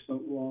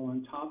 6-foot wall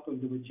on top of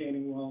the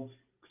retaining wall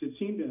because it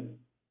seemed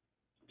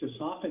to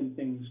soften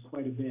things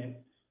quite a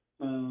bit.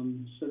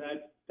 So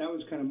that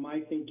was kind of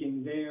my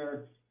thinking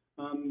there.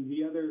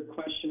 The other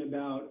question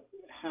about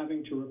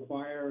having to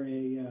require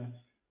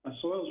a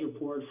soils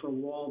report for a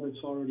wall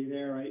that's already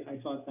there, I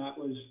thought that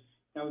was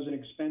that was an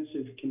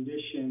expensive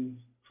condition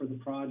for the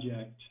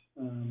project.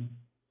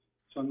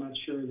 So I'm not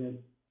sure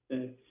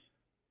that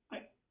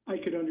I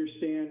could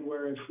understand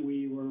where if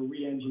we were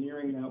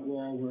re-engineering that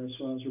wall where a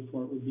soils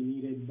report would be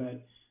needed,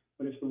 but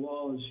if the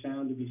wall is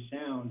found to be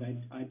sound,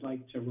 I'd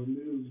like to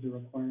remove the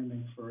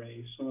requirement for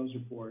a soils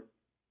report.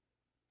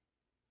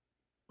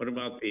 What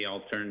about the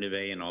alternative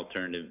A and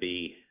alternative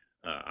B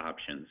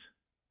options?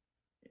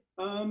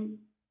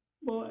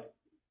 Well,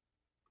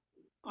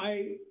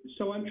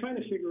 so I'm trying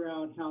to figure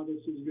out how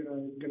this is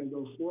gonna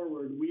go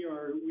forward. We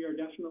are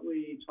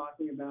definitely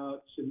talking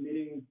about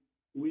submitting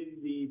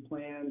with the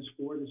plans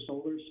for the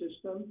solar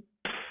system.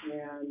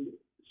 And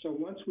so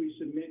once we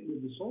submit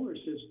with the solar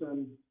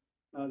system,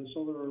 the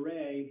solar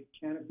array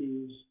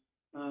canopies,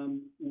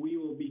 we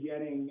will be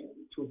getting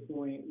to a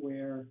point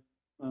where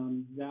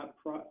that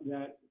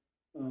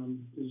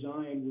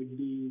design would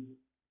be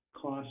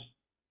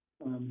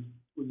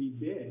would be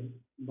bid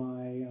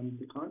by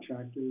the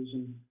contractors,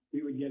 and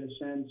we would get a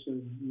sense of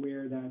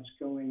where that's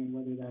going and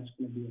whether that's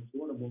going to be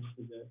affordable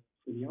for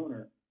the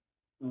owner.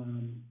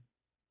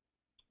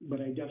 But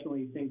I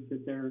definitely think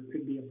that there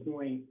could be a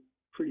point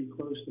pretty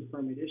close to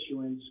permit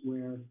issuance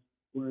where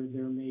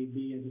there may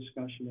be a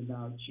discussion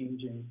about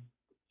changing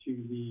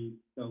to the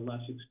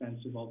less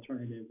expensive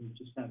alternative of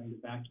just having the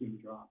vacuum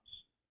drops.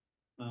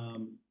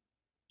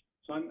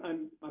 So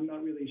I'm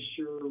not really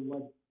sure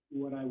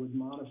what I would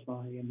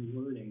modify in the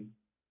wording.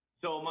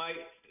 So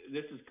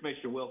this is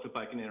Commissioner Wilk, if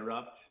I can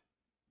interrupt,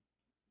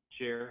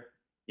 Chair.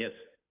 Yes.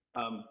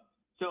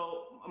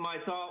 So my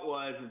thought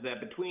was is that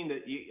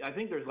I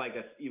think there's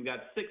you've got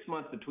 6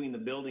 months between the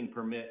building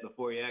permit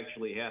before you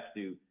actually have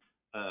to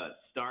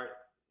start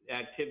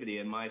activity.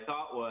 And my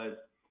thought was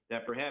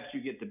that perhaps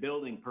you get the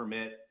building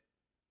permit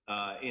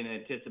in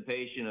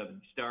anticipation of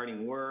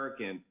starting work,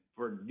 and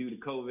due to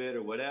COVID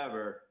or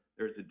whatever,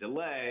 there's a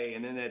delay,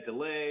 and then that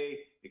delay,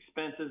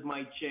 expenses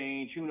might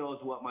change. Who knows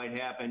what might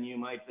happen? You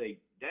might say,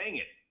 dang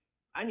it,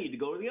 I need to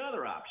go to the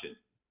other option.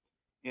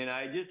 And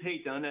I just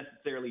hate to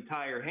unnecessarily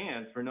tie your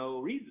hands for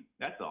no reason.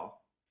 That's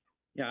all.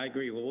 Yeah, I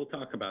agree. Well, we'll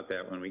talk about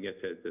that when we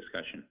get to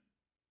discussion.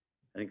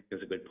 I think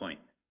that's a good point.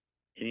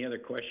 Any other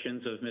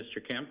questions of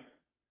Mr. Kemp?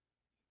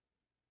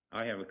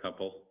 I have a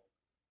couple.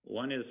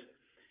 One is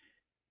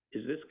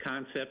this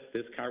concept,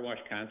 this car wash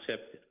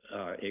concept,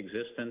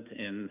 existent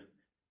in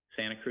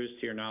Santa Cruz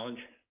to your knowledge?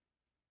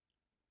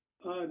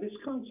 This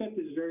concept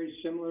is very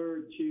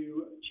similar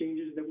to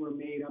changes that were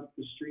made up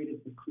the street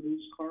at the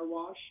Cruz car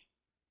wash,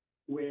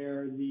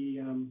 where the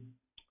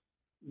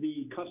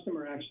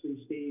customer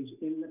actually stays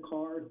in the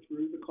car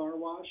through the car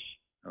wash.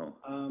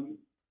 Oh.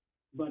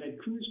 But at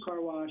Cruz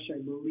Car Wash,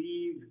 I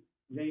believe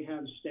they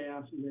have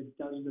staff that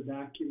does the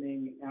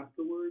vacuuming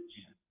afterwards.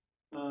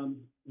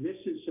 This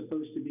is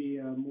supposed to be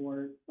a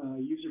more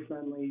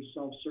user-friendly,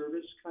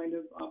 self-service kind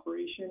of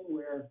operation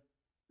where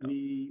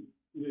the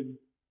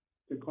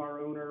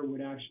car owner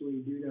would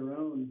actually do their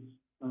own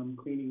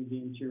cleaning of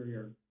the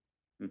interior.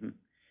 Mm-hmm.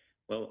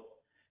 Well,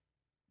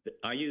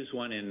 I use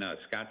one in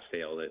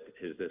Scottsdale that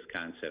is this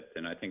concept,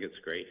 and I think it's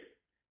great.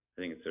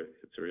 I think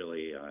it's a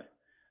really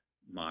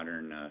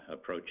modern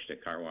approach to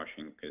car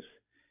washing,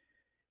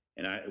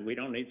 we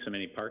don't need so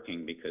many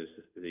parking because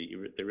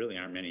there really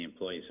aren't many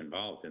employees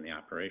involved in the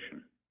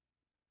operation.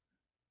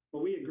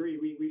 Well, we agree.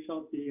 We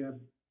felt the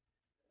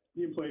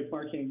employee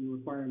parking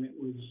requirement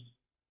was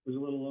a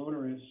little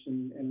onerous,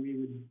 and we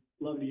would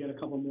love to get a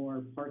couple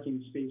more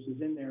parking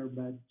spaces in there,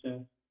 but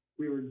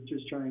we were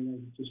just trying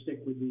to stick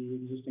with the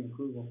existing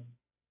approval.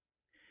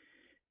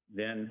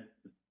 Then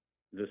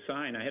the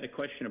sign, I had a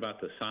question about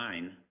the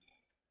sign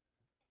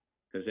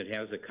because it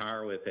has a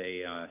car with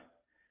a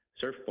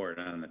surfboard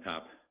on the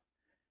top,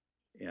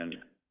 and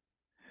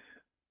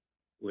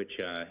which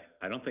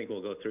I don't think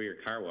will go through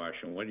your car wash.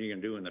 And what are you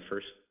going to do when the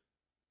first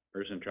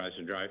person tries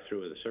to drive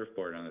through with a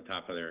surfboard on the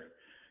top of their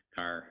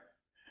car?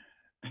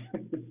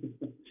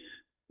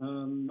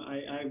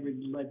 I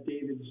would let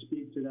David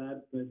speak to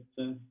that, but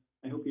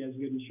I hope he has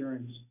good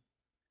insurance.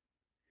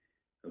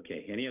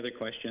 Okay. Any other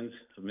questions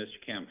of Mr.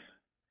 Kemp?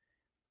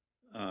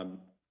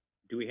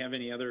 Do we have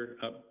any other?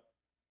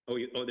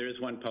 There is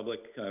one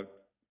public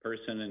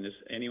person, and is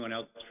anyone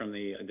else from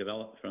the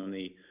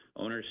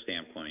owner's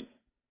standpoint?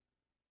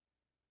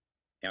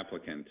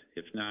 Applicant.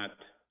 If not,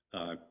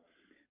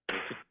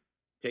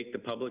 take the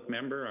public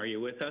member. Are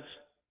you with us?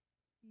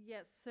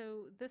 Yes,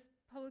 so this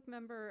public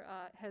member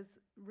has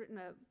written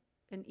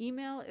an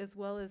email as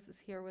well as is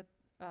here with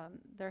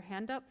their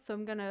hand up. So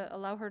I'm going to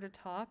allow her to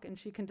talk, and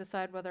she can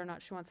decide whether or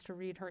not she wants to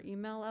read her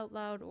email out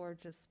loud or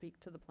just speak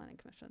to the Planning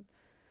Commission.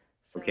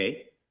 So,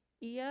 okay.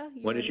 Ia,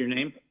 what is your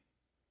name?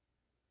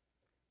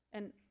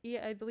 And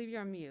Ia, I believe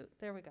you're on mute.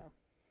 There we go.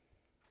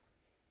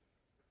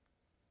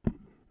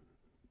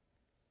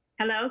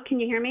 Hello, can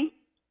you hear me?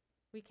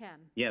 We can.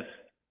 Yes.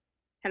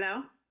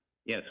 Hello?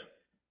 Yes.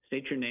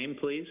 State your name,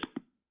 please.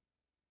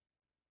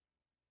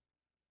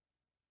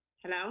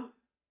 Hello?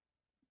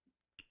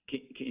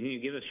 Can you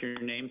give us your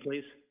name,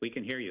 please? We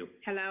can hear you.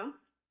 Hello?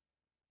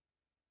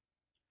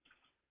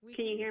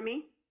 Can you hear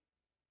me?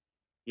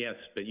 Yes,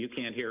 but you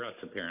can't hear us,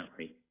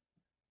 apparently.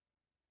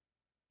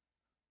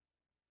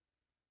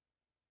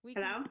 We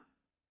Hello? can,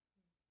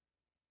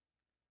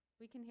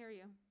 we can hear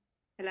you.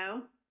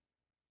 Hello?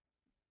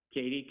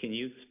 Katie, can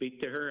you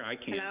speak to her? I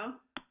can't. Hello?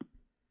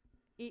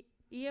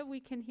 Ia, we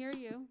can hear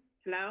you.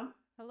 Hello?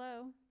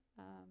 Hello?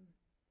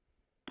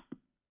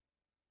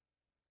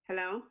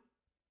 Hello?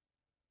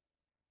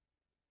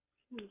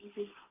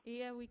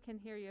 Ia, we can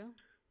hear you.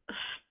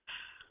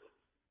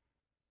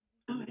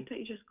 Oh, I thought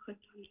you just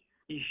clicked on.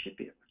 You should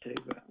be able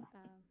to.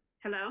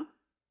 Hello?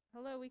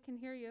 Hello, we can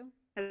hear you.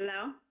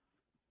 Hello?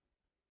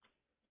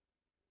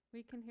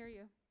 We can hear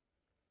you.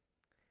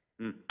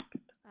 Well,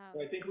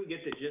 I think we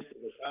get the gist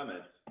of the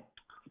comments.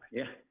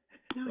 Yeah,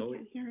 No, Oh, I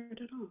can't hear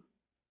it at all.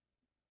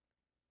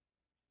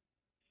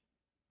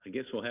 I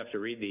guess we'll have to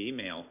read the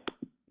email.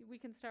 We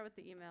can start with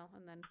the email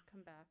and then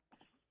come back.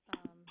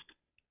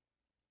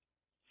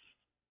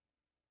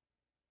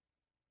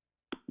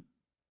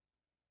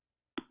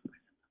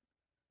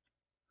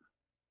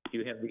 Do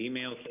you have the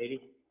email,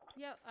 Katie?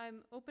 Yeah,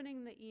 I'm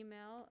opening the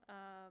email.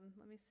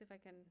 Let me see if I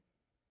can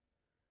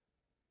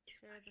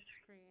share the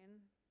screen.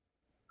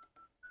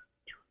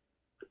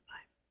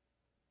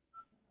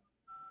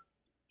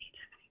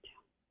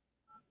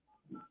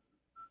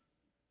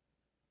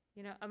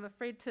 You know, I'm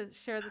afraid to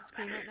share the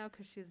screen right now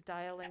because she's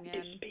dialing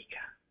in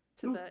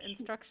to the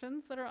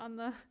instructions that are on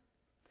the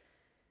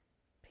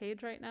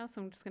page right now.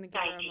 So I'm just going to give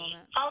her a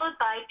moment. Followed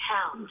by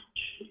pound.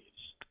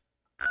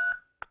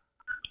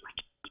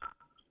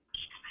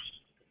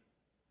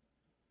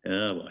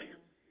 Oh, boy.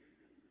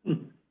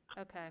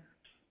 Okay.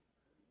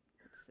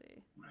 Let's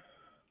see.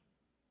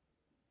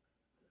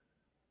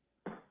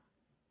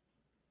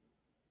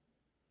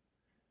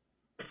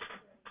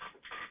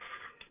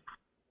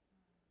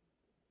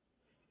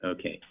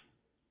 Okay.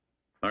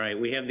 All right,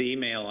 we have the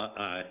email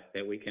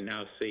that we can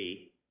now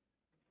see.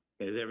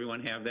 Does everyone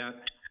have that?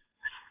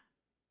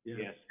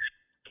 Yes.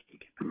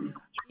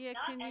 Yeah,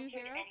 can you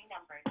hear us? Any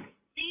number.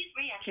 Please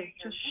re-enter Okay,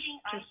 your meeting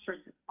ID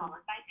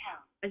followed by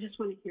pound. I just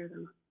want to hear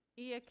them.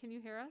 Ia, can you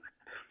hear us?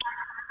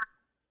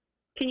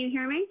 Can you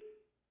hear me?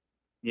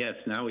 Yes,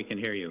 now we can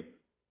hear you.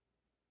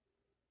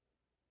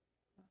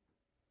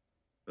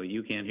 But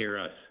you can't hear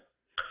us.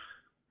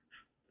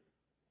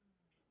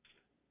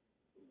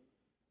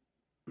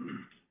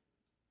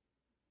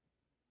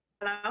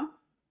 Hello?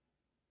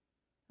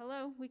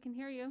 Hello, we can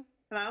hear you.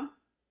 Hello?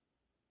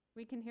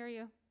 We can hear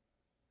you.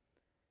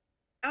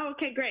 Oh,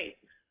 okay, great.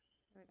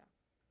 There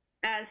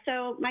we go.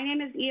 So my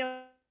name is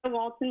Eo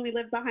Walton. We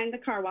live behind the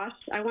car wash.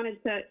 I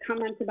wanted to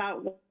comment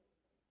about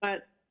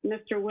what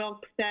Mr.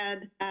 Wilk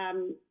said.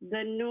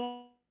 The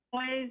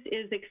noise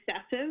is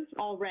excessive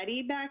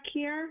already back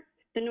here.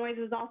 The noise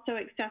is also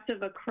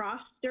excessive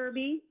across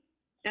Derby.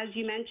 As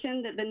you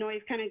mentioned, that the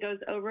noise kind of goes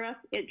over us.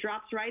 It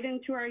drops right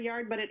into our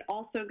yard, but it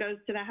also goes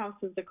to the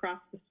houses across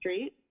the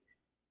street.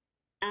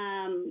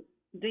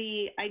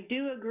 I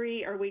do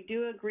agree, or we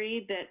do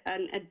agree, that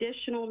an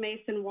additional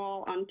mason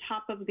wall on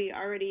top of the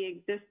already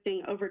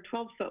existing over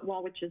 12-foot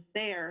wall, which is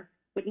there,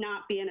 would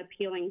not be an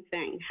appealing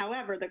thing.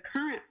 However, the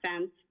current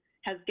fence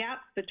has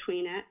gaps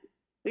between it.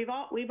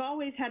 We've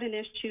always had an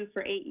issue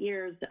for 8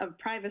 years of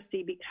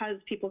privacy because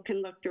people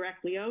can look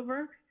directly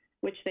over,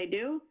 which they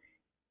do.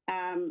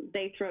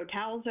 They throw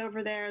towels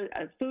over there.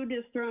 Food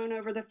is thrown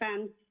over the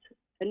fence.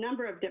 A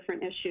number of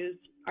different issues.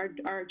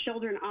 Our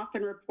children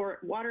often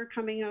report water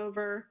coming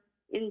over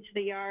into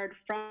the yard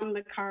from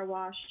the car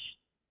wash.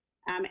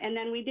 And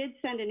then we did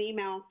send an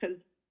email because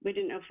we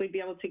didn't know if we'd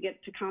be able to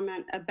get to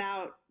comment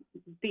about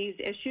these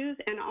issues.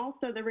 And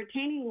also the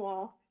retaining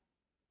wall,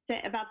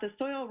 about the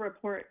soil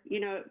report, you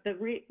know,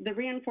 the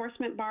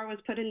reinforcement bar was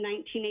put in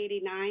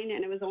 1989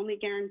 and it was only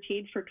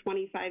guaranteed for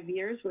 25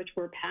 years, which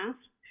were passed.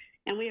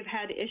 And we have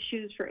had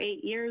issues for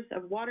 8 years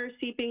of water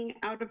seeping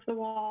out of the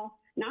wall,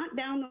 not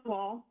down the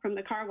wall from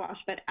the car wash,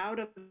 but out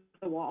of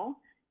the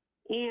wall,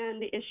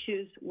 and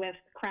issues with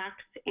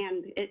cracks.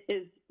 And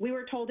we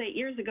were told 8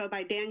 years ago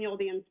by Daniel,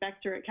 the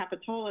inspector at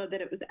Capitola, that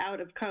it was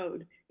out of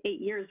code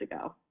 8 years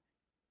ago.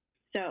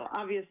 So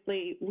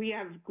obviously we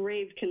have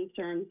grave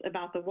concerns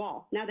about the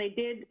wall. Now they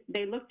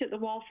looked at the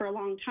wall for a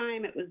long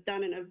time. It was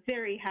done in a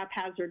very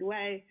haphazard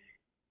way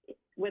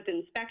with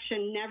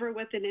inspection, never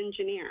with an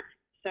engineer.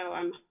 So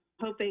I'm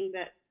hoping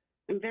that,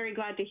 I'm very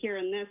glad to hear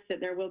in this that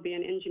there will be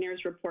an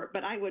engineer's report,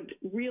 but I would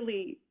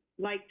really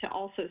like to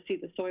also see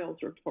the soils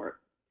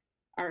report.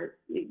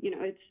 You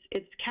know,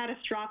 it's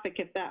catastrophic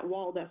if that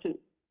wall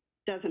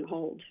doesn't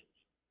hold.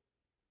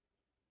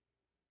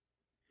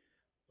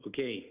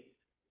 Okay.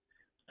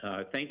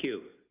 Thank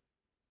you.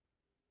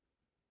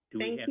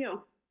 Thank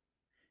you.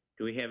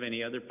 Do we have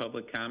any other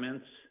public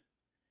comments?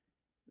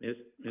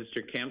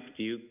 Mr. Kemp,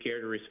 do you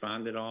care to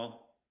respond at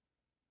all?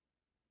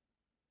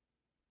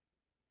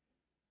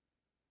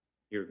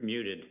 You're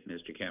muted,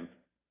 Mr. Kemp.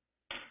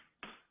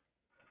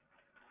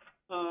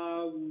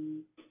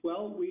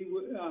 Well,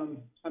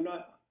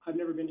 I've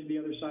never been to the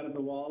other side of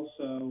the wall,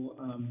 so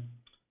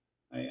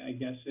I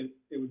guess it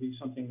would be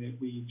something that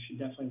we should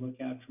definitely look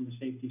at from a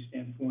safety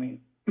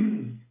standpoint.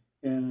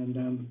 And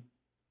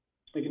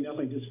I can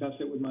definitely discuss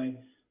it with my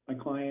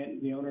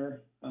client, the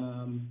owner,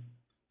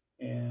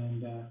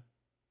 and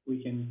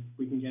we can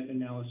can get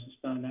an analysis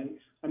done.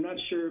 I'm not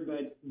sure,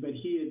 but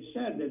he had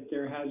said that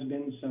there has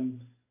been some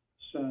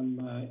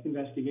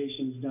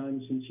investigations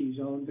done since he's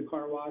owned the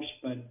car wash,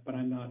 but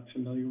I'm not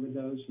familiar with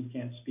those and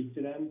can't speak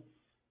to them.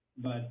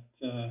 But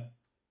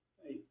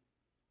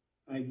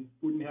I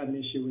wouldn't have an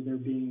issue with there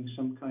being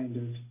some kind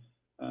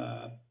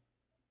of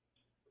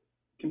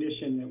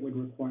condition that would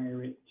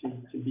require it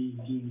to be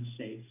deemed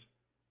safe.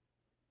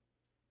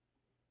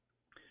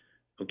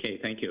 Okay,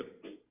 thank you.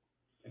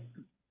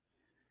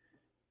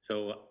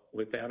 So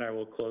with that, I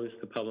will close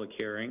the public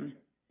hearing,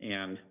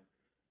 and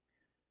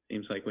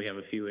seems like we have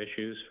a few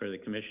issues for the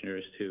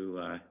commissioners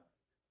to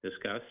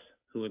discuss.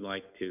 Who would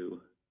like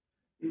to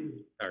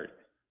start?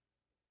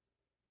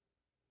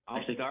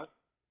 I'll start.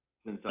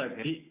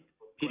 Sorry,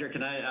 Peter,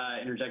 can I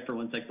interject for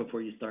 1 sec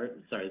before you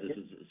start? Sorry, this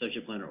is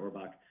Associate Planner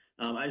Orbach.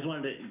 I just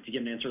wanted to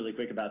give an answer really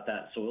quick about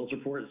that soils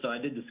report. So I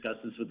did discuss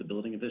this with the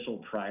building official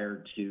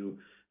prior to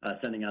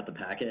sending out the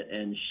packet,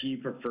 and she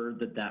preferred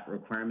that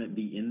requirement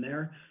be in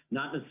there,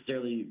 not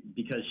necessarily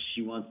because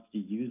she wants to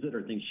use it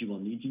or thinks she will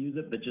need to use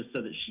it, but just so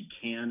that she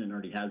can and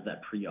already has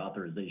that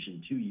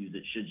pre-authorization to use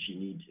it should she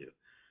need to.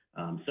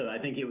 So I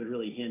think it would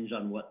really hinge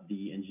on what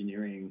the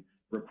engineering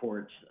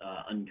report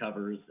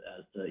uncovers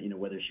as to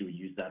whether she would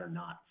use that or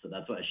not. So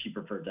that's why she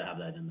preferred to have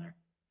that in there.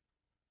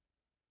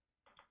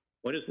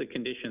 What does the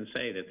condition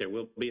say, that there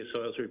will be a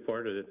soils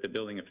report, or that the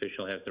building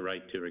official has the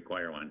right to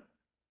require one?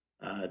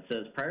 It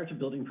says, prior to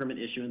building permit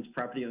issuance,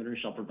 property owners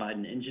shall provide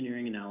an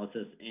engineering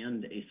analysis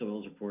and a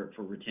soils report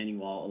for retaining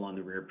wall along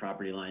the rear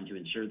property line to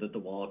ensure that the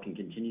wall can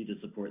continue to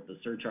support the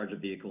surcharge of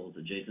vehicles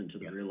adjacent to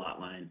the rear lot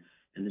line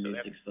and the new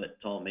 6-foot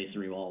tall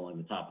masonry wall along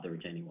the top of the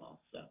retaining wall.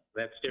 So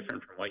that's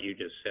different from what you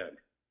just said.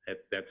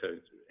 That's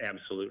an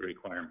absolute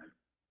requirement.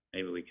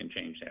 Maybe we can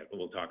change that, but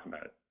we'll talk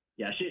about it.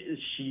 Yeah,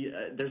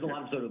 there's a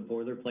lot of sort of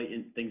boilerplate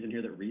things in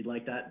here that read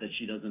like that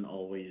she doesn't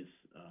always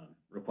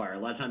require. A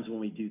lot of times when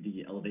we do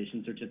the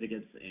elevation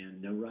certificates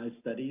and no-rise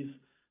studies,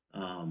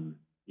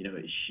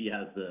 she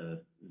has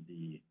the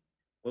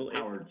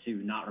power to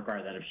not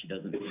require that if she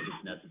doesn't think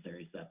it's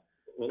necessary. So.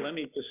 Well, let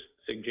me just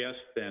suggest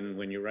then,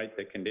 when you write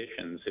the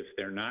conditions, if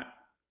they're not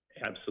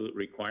absolute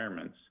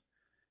requirements,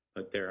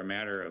 but they're a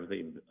matter of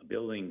the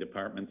building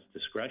department's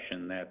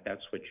discretion,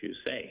 that's what you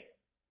say.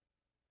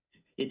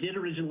 It did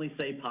originally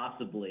say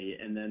possibly,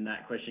 and then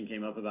that question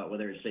came up about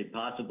whether it say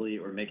possibly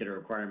or make it a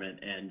requirement,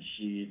 and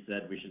she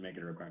said we should make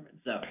it a requirement.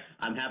 So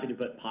I'm happy to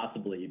put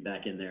possibly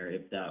back in there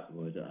if that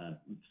would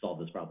solve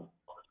this problem.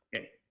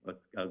 Okay,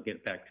 I'll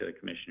get back to the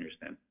commissioners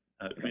then.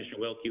 Commissioner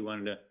Wilk, you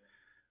wanted to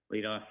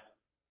lead off?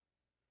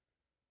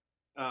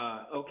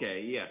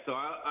 Okay, yeah, so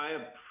I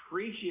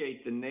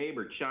appreciate the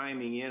neighbor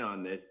chiming in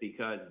on this,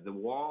 because the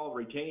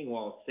retaining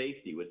wall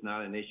safety was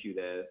not an issue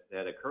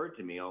that occurred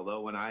to me,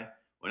 although when I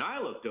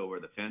looked over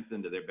the fence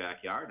into their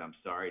backyard, I'm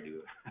sorry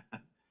to,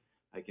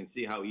 I can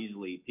see how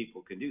easily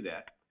people can do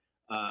that.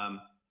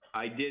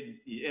 I did,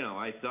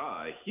 I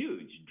saw a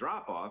huge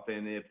drop off,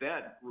 and if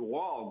that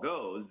wall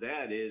goes,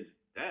 that's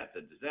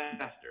a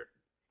disaster.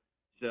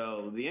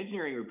 So the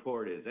engineering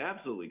report is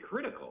absolutely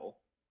critical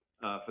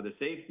for the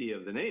safety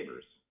of the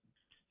neighbors.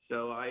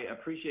 So I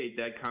appreciate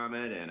that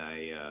comment,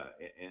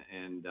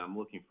 and I'm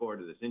looking forward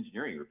to this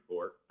engineering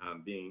report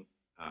being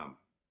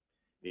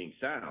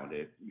sound,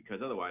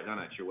 because otherwise I'm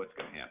not sure what's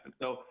going to happen.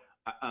 So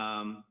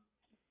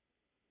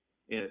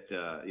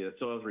the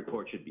soils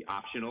report should be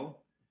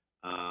optional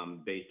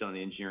based on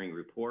the engineering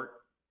report.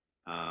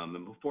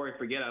 And before I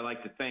forget, I'd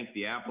like to thank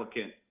the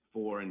applicant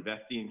for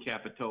investing in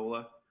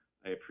Capitola.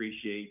 I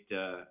appreciate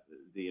the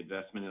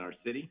investment in our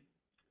city.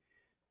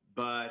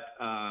 But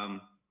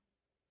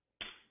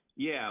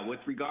yeah, with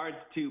regards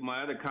to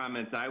my other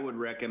comments, I would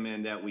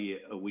recommend that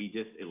we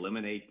just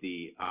eliminate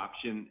the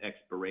option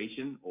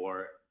expiration,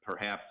 or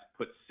perhaps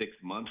put 6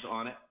 months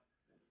on it,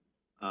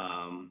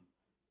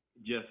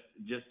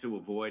 just to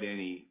avoid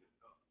any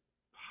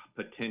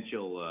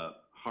potential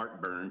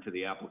heartburn to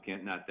the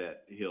applicant. Not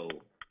that he'll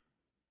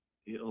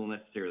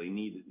necessarily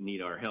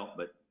need our help,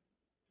 but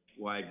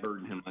why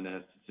burden him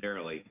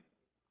unnecessarily?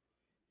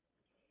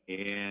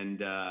 And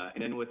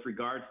then with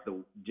regards to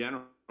the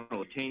general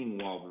retaining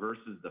wall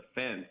versus the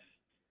fence,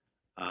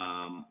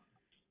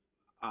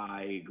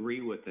 I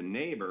agree with the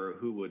neighbor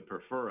who would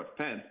prefer a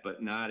fence,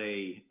 but not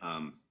a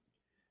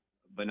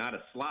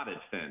slotted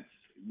fence,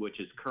 which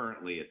is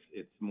currently,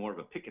 it's more of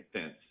a picket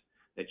fence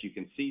that you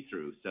can see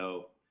through.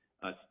 So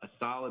a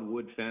solid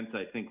wood fence,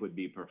 I think, would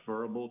be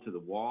preferable to the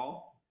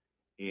wall,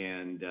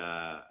 and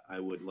I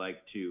would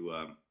like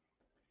to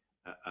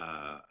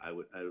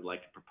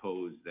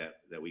propose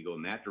that we go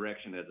in that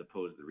direction as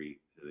opposed to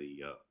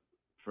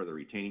for the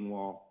retaining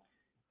wall.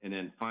 And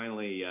then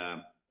finally,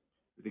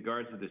 with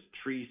regards to this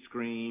tree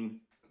screen,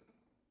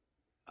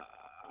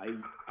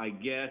 I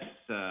guess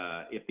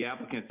if the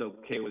applicant's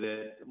okay with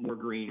it, more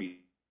green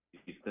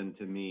than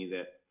to me,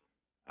 that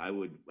I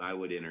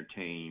would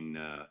entertain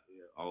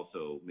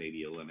also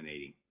maybe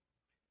eliminating.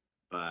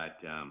 But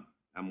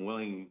I'm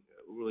willing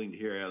to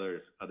hear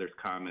others'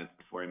 comments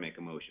before I make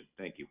a motion.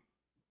 Thank you.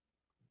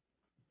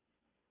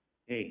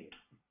 Hey,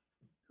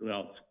 who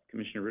else?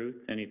 Commissioner Ruth,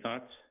 any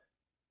thoughts?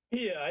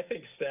 Yeah, I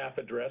think staff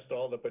addressed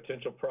all the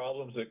potential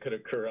problems that could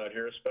occur out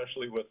here,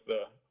 especially with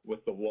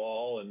the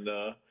wall and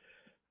the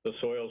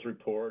soils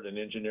report and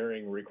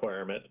engineering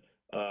requirement.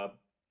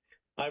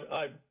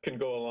 I can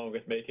go along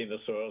with making the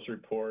soils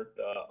report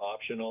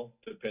optional,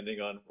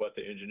 depending on what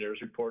the engineer's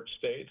report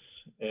states.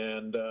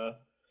 And,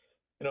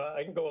 you know,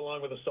 I can go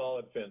along with a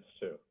solid fence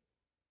too.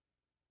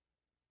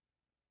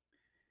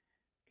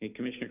 Okay,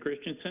 Commissioner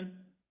Christensen?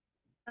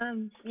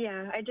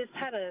 Yeah, I just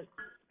had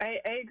I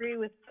agree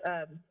with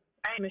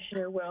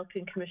Commissioner Welk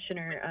and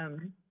Commissioner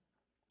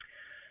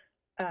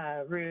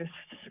Ruth's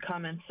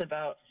comments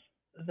about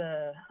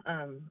the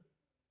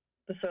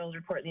soils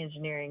report and the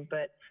engineering,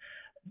 but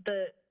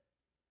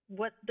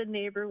what the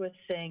neighbor was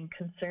saying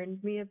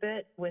concerned me a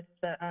bit with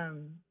the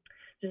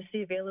just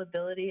the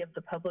availability of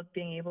the public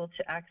being able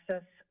to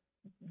access,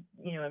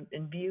 you know,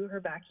 and view her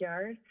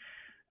backyard.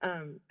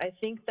 I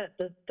think that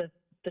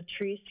the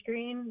tree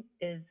screen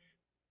is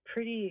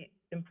pretty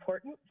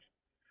important.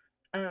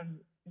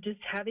 Just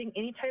having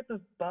any type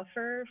of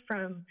buffer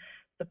from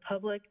the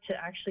public to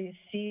actually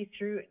see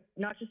through,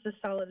 not just a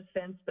solid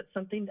fence, but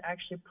something to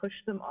actually push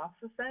them off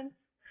the fence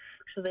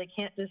so they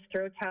can't just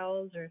throw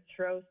towels or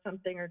throw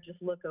something or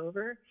just look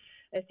over.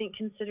 I think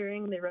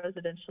considering the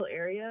residential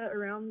area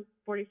around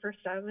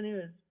 41st Avenue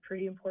is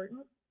pretty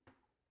important.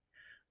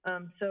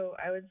 So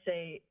I would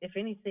say, if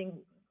anything,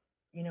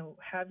 you know,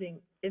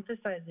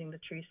 emphasizing the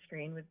tree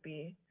screen would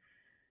be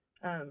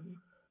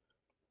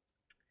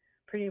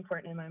pretty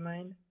important in my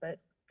mind, but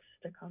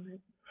just a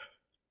comment.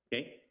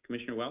 Okay,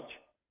 Commissioner Welch?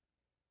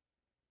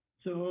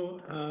 So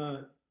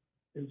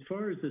as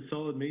far as the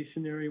solid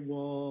masonry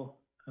wall,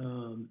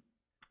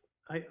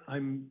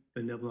 I'm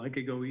benevolent. I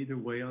could go either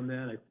way on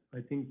that. I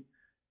think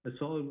a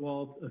solid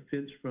wall, a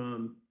fence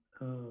from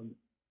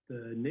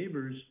the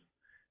neighbor's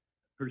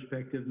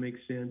perspective makes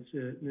sense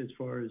as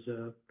far as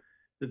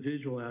the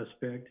visual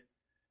aspect.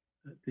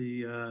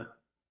 The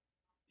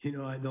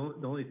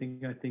only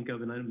thing I think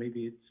of, and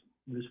maybe it's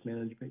risk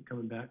management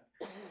coming back,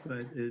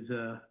 but is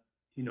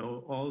you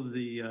know, all of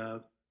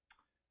the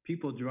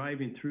people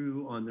driving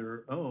through on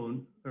their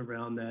own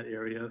around that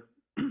area.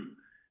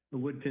 The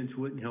wood fence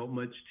wouldn't help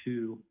much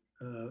to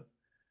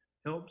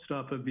help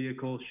stop a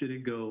vehicle should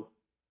it go,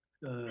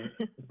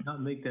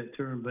 not make that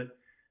turn, but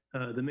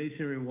the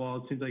masonry wall,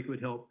 it seems like it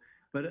would help.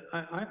 But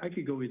I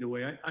could go either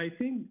way. I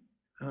think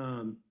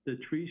the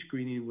tree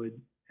screening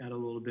would add a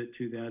little bit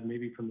to that,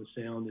 maybe from the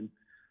sound.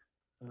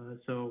 And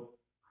so,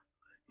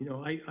 you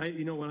know,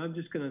 I'm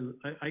just gonna,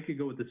 I could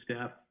go with the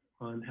staff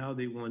on how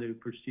they want to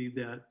perceive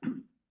that.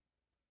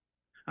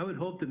 I would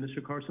hope that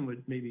Mr. Carson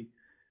would maybe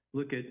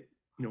look at,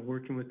 you know,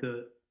 working with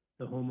the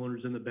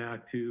homeowners in the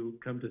back to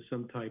come to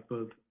some type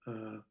of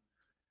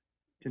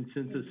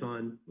consensus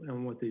on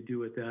what they do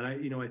with that. I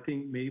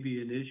think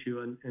maybe an issue,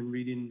 and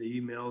reading the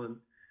email and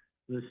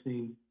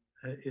listening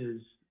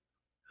is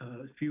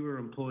fewer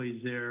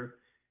employees there.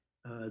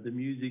 The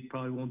music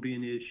probably won't be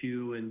an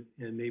issue,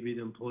 and maybe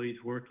the employees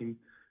working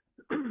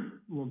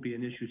won't be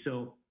an issue.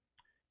 So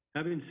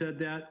having said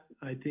that,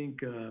 I think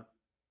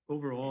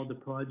overall the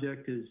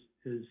project is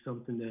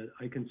something that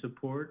I can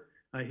support.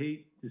 I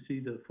hate to see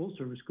the full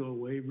service go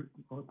away,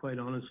 quite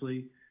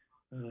honestly.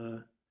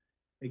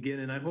 Again,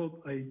 and I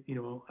hope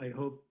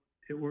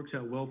it works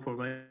out well for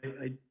them.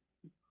 I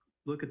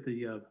look at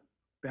the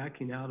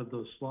backing out of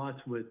those slots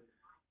with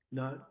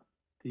not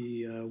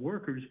the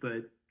workers,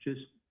 but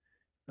just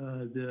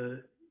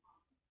the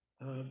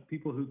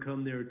people who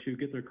come there to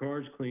get their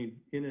cars cleaned,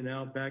 in and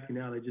out, backing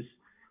out.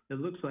 It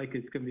looks like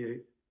it's going to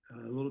be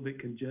a little bit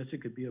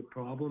congested, could be a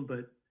problem,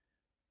 but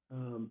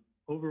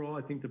overall,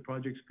 I think the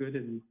project's good,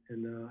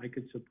 and I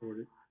could support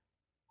it.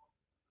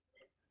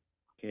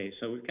 Okay,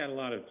 so we've got a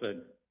lot of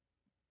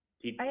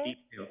detail.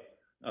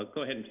 Oh,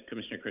 go ahead,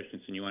 Commissioner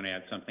Christensen. You want to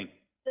add something?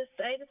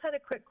 I just had a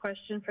quick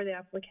question for the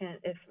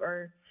applicant,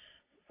 or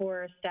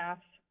for staff.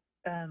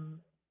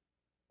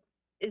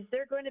 Is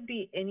there going to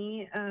be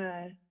any,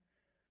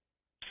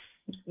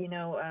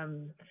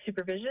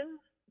 supervision?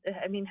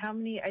 I mean, how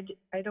many?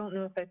 I don't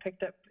know if I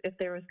picked up if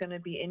there was going to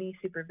be any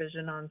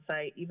supervision on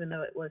site, even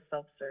though it was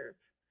self-serve.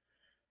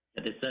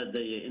 It said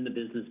in the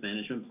business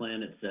management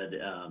plan, it said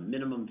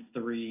minimum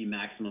 3,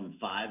 maximum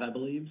 5, I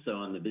believe. So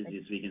on the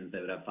busiest weekends, they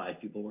would have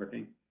 5 people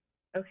working.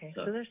 Okay,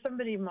 so there's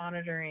somebody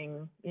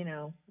monitoring,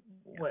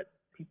 what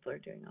people are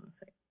doing on the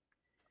site.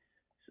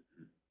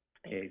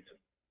 Okay,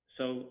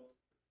 so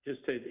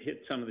just to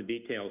hit some of the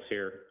details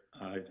here,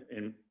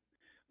 and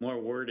more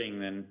wording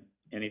than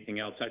anything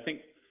else, I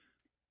think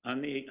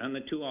on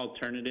the 2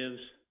 alternatives,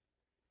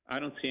 I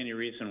don't see any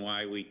reason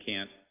why we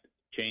can't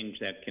change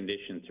that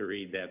condition to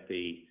read that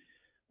the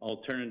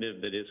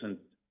alternative that isn't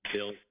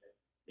built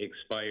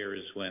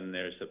expires when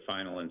there's a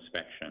final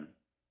inspection.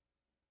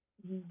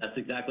 That's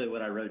exactly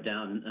what I wrote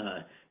down,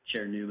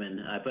 Chair Newman.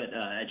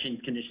 I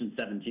changed condition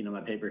 17 on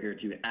my paper here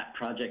to at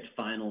project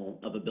final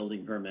of a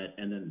building permit,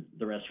 and then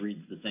the rest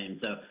reads the same.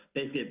 So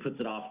basically it puts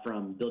it off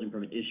from building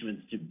permit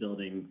issuance to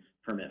building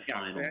permit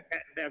final.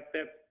 That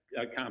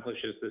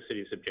accomplishes the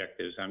city's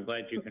objectives. I'm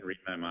glad you can read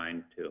my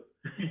mind too.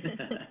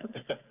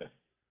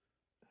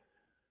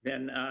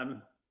 Then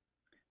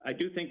I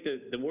do think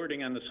that the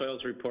wording on the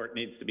soils report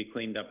needs to be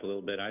cleaned up a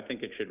little bit. I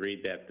think it should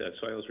read that the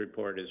soils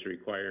report is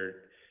required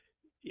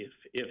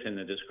if in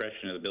the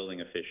discretion of the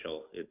building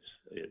official,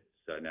 it's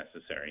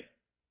necessary.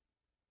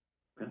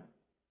 Okay.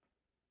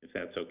 If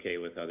that's okay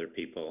with other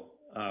people.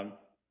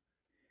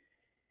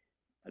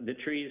 The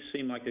trees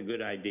seem like a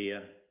good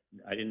idea.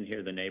 I didn't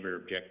hear the neighbor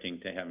objecting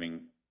to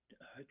having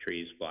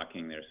trees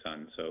blocking their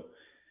sun. So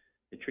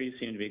the trees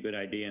seem to be a good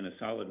idea, and a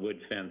solid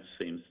wood fence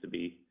seems to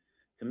be,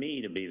 to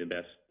me, to be the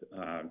best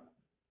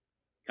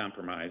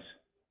compromise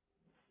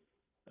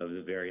of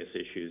the various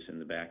issues in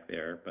the back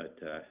there, but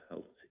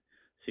I'll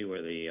see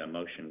where the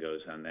motion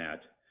goes on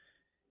that.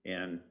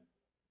 And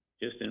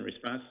just in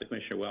response to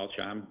Commissioner Welch,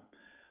 I'm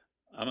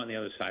on the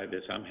other side of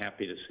this. I'm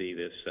happy to see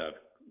this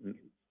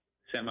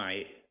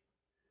semi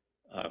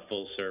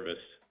full service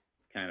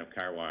kind of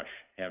car wash,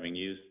 having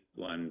used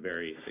one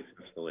very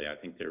successfully. I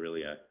think they're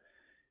really a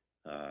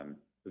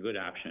good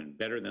option,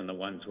 better than the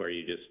ones where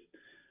you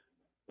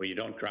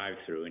don't drive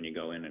through and you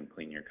go in and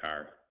clean your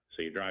car.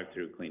 So you drive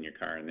through, clean your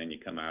car, and then you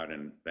come out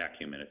and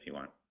vacuum it if you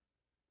want.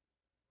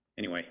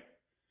 Anyway,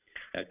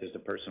 that's just a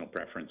personal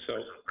preference. So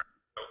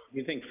do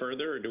you think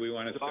further, or do we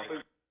want to start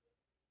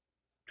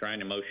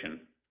trying a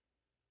motion?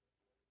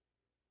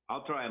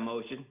 I'll try a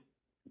motion.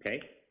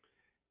 Okay.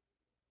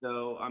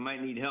 So I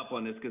might need help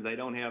on this because I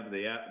don't have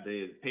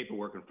the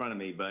paperwork in front of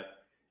me, but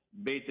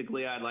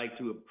basically I'd like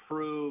to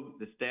approve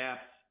the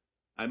staff's,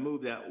 I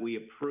move that we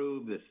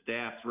approve the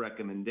staff's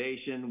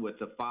recommendation with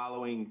the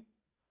following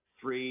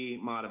 3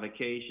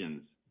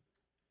 modifications.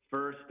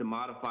 First, to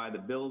modify the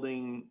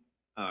building,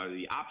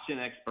 the option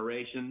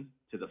expiration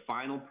to the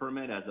final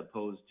permit as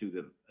opposed to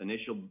the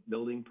initial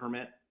building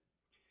permit.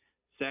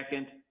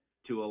 Second,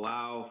 to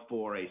allow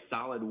for a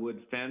solid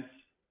wood fence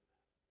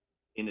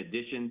in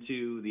addition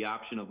to the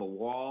option of a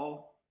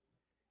wall.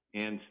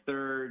 And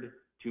third,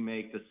 to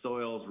make the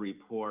soils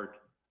report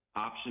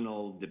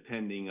optional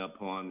depending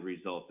upon the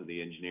results of the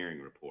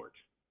engineering report.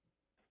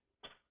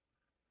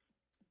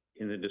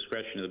 In the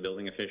discretion of the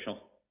building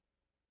official?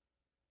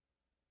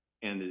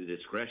 And the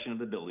discretion of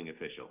the building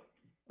official.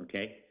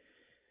 Okay.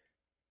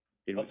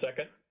 I'll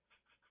second.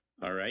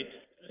 All right.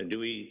 Do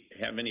we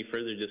have any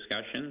further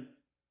discussion?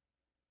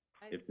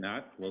 If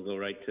not, we'll go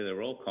right to the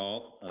roll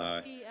call.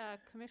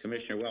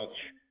 Commissioner Welch.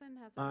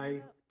 Has Aye.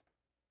 hand up.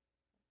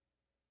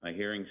 I'm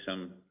hearing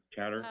some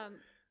chatter.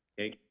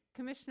 Okay.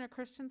 Commissioner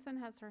Christensen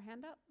has her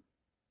hand up.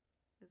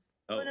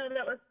 Oh, no,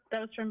 that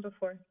was from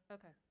before.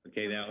 Okay.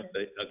 okay. That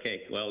was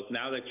okay. Well,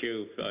 now that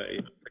you've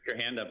put your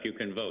hand up, you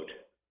can vote.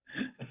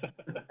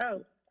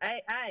 Oh,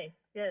 aye,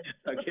 yes.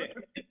 Okay.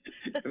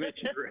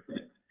 Commissioner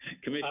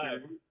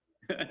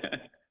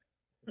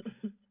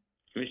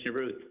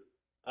Ruth.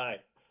 Aye.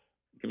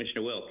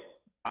 Commissioner Wilk.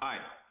 Aye.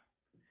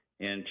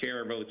 And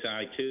chair votes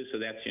aye too, so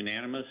that's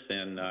unanimous.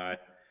 And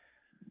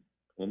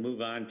we'll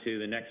move on to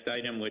the next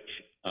item, which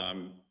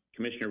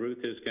Commissioner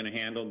Ruth is going to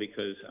handle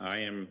because I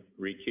am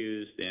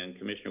recused and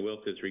Commissioner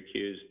Wilk is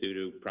recused due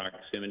to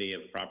proximity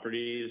of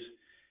properties.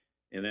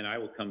 And then I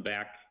will come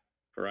back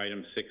for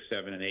items 6,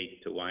 7, and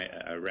 8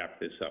 to wrap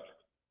this up.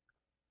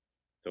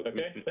 So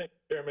Okay, thank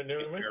you, Chairman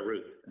Newman. Commissioner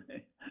Ruth.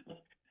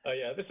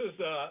 Yeah, this is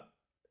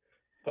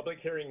public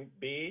hearing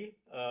B.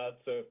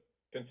 It's a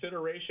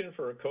consideration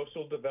for a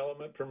coastal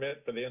development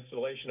permit for the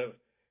installation of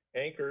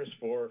anchors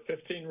for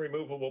 15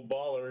 removable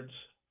bollards,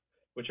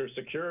 which are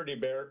security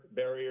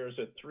barriers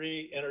at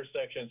 3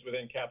 intersections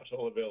within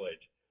Capitola Village.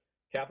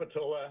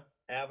 Capitola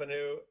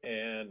Avenue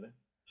and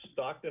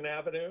Stockton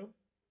Avenue,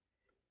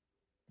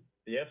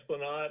 the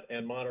Esplanade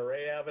and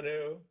Monterey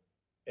Avenue,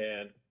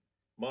 and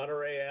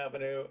Monterey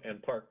Avenue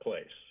and Park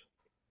Place.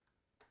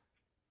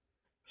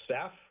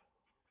 Staff?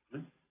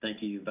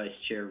 Thank you, Vice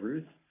Chair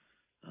Ruth.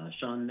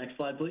 Sean, next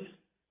slide, please.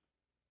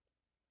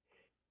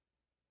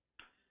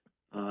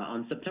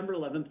 On September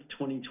 11th,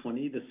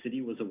 2020, the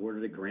city was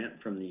awarded a grant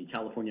from the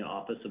California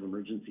Office of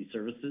Emergency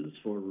Services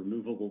for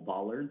removable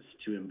bollards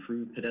to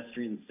improve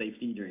pedestrian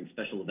safety during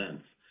special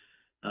events.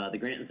 The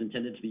grant is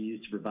intended to be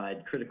used to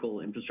provide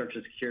critical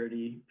infrastructure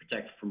security,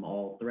 protect from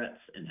all threats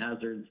and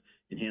hazards,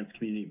 enhance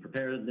community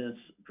preparedness,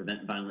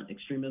 prevent violent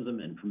extremism,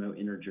 and promote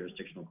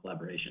interjurisdictional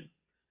collaboration.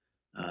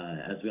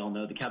 As we all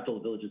know, the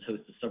Capitola Village has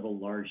hosted several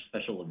large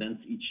special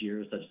events each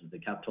year, such as the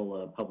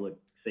Capitola Public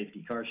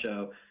Safety Car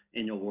Show,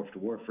 Annual Wharf to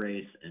Wharf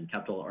Race, and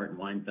Capitola Art and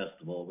Wine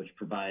Festival, which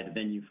provide a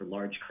venue for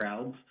large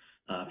crowds,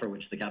 for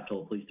which the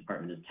Capitola Police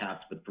Department is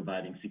tasked with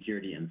providing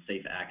security and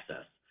safe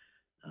access.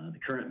 The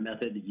current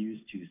method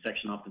used to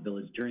section off the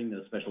village during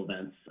those special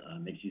events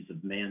makes use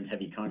of manned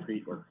heavy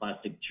concrete or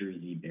plastic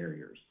jersey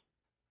barriers.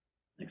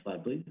 Next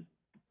slide, please.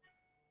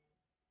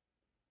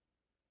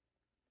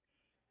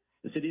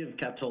 The city of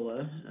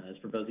Capitola is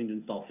proposing to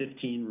install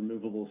 15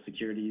 removable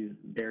security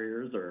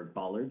barriers or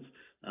bollards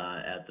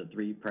at the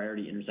 3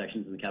 priority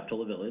intersections in the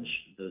Capitola Village.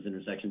 Those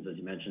intersections, as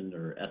you mentioned,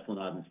 are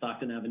Esplanade and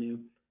Stockton Avenue,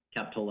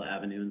 Capitola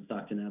Avenue and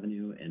Stockton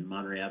Avenue, and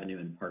Monterey Avenue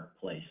and Park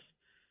Place.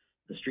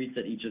 The streets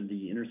at each of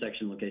the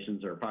intersection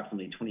locations are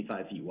approximately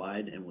 25 feet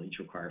wide and will each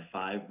require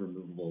 5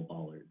 removable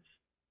bollards.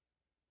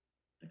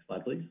 Next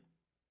slide, please.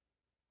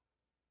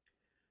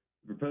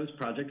 The proposed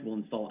project will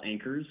install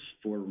anchors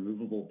for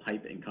removable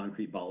pipe and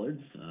concrete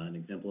bollards. An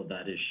example of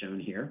that is shown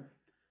here.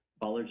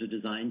 Bollards are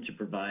designed to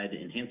provide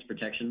enhanced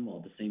protection while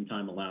at the same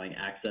time allowing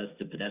access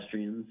to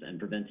pedestrians and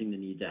preventing the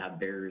need to have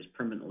barriers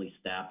permanently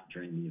staffed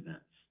during the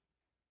events.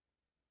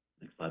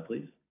 Next slide,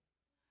 please.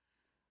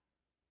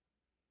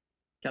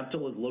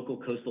 Capitola's local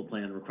coastal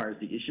plan requires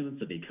the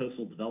issuance of a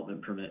coastal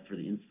development permit for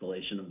the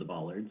installation of the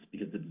bollards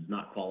because it does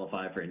not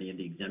qualify for any of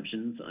the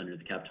exemptions under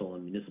the Capitola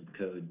Municipal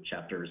Code,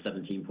 Chapter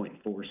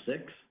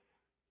 17.46.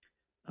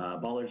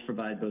 Bollards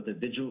provide both a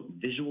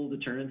visual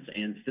deterrence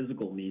and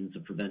physical means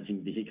of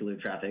preventing vehicular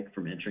traffic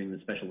from entering the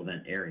special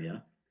event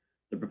area.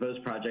 The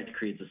proposed project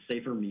creates a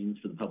safer means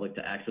for the public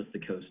to access the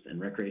coast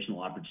and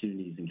recreational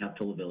opportunities in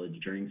Capitola Village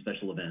during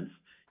special events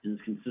and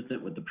is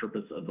consistent with the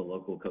purpose of the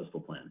local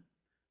coastal plan.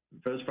 The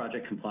proposed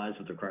project complies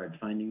with required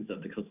findings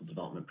of the coastal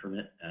development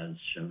permit as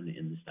shown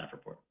in the staff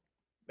report.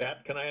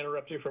 Matt, can I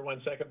interrupt you for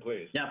 1 second,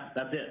 please? Yeah,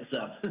 that's it. So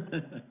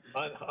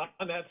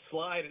on that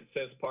slide, it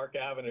says Park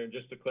Avenue.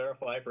 Just to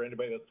clarify for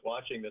anybody that's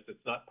watching this,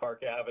 it's not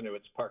Park Avenue,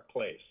 it's Park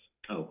Place.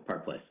 Oh,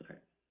 Park Place. All right.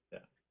 Yeah.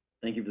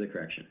 Thank you for the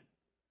correction.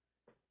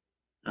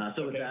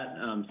 So with that,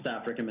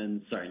 staff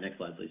recommends, sorry, next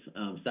slide, please.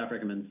 Staff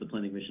recommends the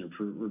Planning Commission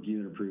review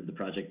and approve the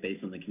project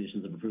based on the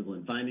conditions of approval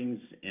and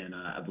findings. And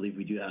I believe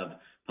we do have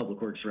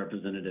Public Works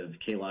Representative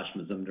Kailash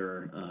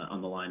Mazumdar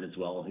on the line as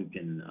well, who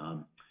can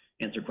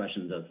answer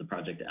questions as the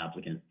project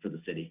applicant for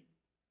the city.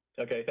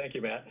 Okay, thank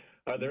you, Matt.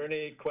 Are there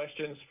any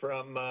questions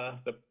from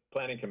the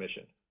Planning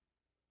Commission?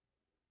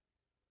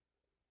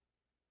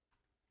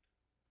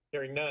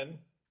 Hearing none,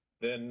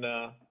 then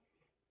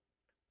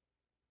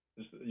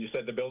you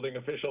said the building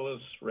official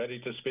is ready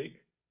to speak?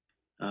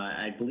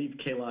 I believe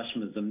Kailash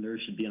Mazumdar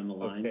should be on the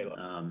line.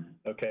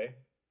 Okay.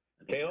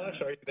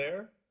 Kailash, are you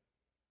there?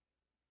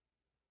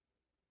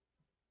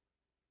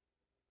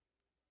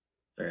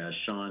 Sorry,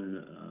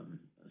 Sean,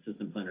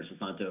 Assistant Planner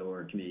Sasanto,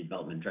 or Community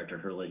Development Director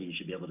Hurley, he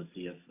should be able to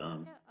see if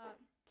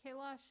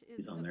Kailash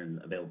he's on there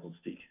and available to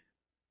speak.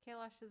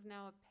 Kailash is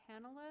now a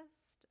panelist.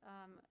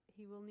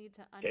 He will need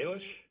to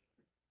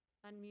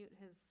unmute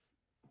his.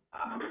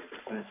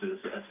 This is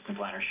Assistant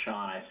Planner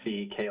Sean. I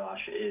see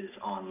Kailash is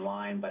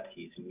online, but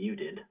he's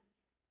muted.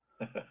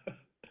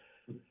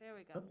 There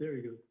we go. Oh, there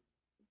you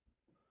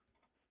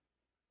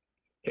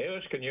go.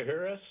 Kailash, can you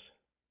hear us?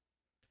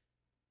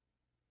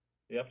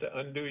 You have to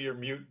undo your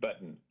mute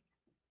button.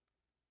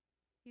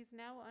 He's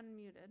now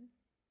unmuted.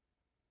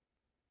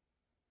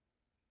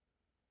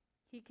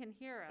 He can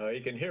hear us. Oh, he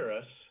can hear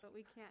us. But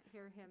we can't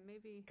hear him.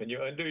 Maybe. Can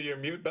you undo your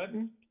mute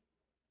button?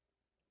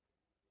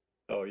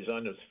 Oh, he's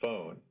on his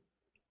phone.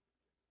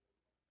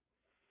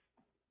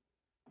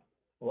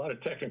 A lot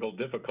of technical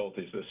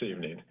difficulties this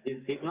evening.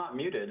 He's not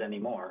muted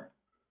anymore.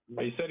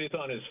 He said he's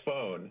on his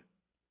phone.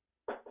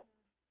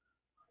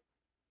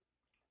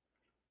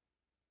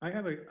 I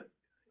have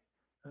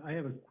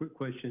a quick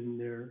question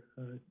there,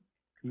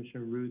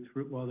 Commissioner Ruth,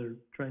 while they're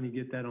trying to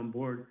get that on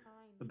board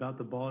about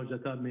the bollards. I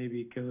thought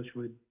maybe Kailash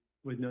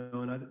would know,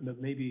 and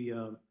maybe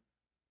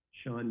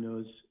Sean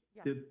knows.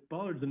 Yeah. The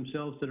bollards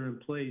themselves that are in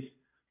place,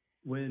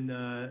 when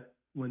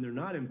they're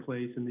not in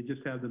place and they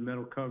just have the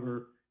metal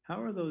cover, how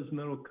are those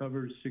metal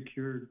covers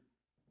secured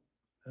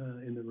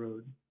in the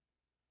road?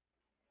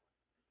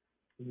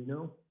 Do you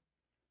know?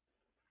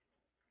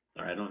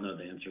 Sorry, I don't know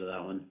the answer to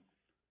that one.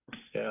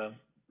 Yeah.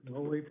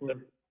 I'll wait for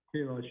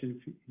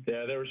Kailash.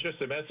 Yeah, there was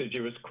just a message. He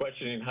was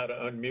questioning how to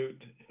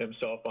unmute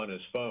himself on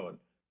his phone.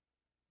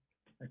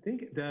 I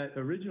think that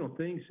original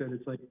thing said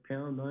it's like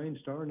 #9,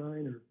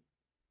 *9, or,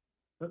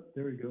 oh,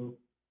 there we go.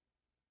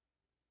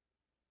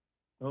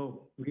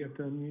 Oh, we have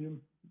to unmute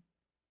him?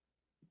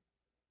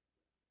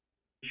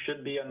 He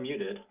should be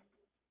unmuted.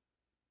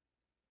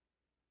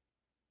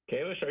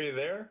 Kailash, are you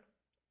there?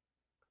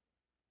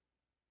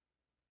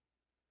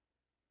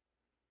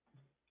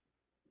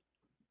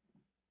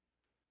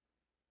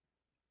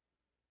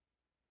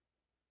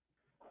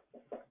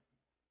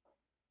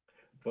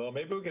 Well,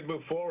 maybe we can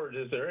move forward.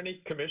 Is there any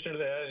commissioner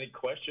that had any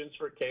questions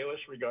for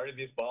Kailash regarding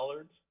these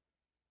bollards?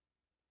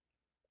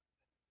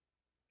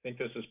 I think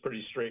this is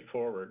pretty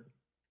straightforward.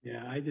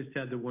 Yeah, I just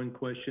had the one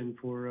question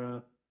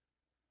for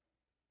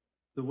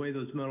the way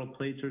those metal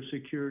plates are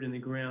secured in the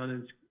ground.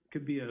 It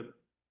could be a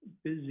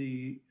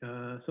busy,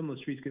 some of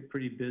the streets get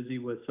pretty busy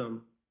with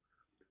some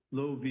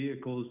low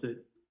vehicles that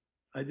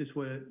I just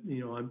want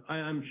to,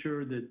 I'm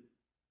sure that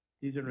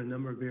these are a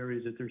number of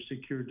areas that they're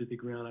secured to the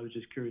ground. I was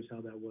just curious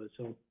how that was.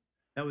 So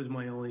that was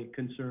my only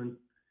concern.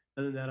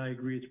 Other than that, I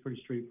agree it's pretty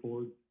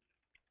straightforward.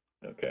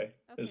 Okay.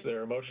 Is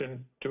there a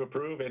motion to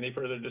approve? Any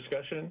further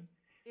discussion?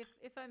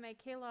 If I may,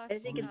 Kailash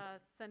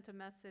sent a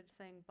message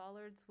saying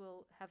bollards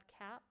will have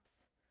caps.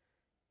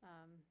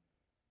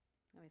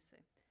 Let me see.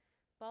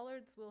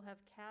 Bollards will have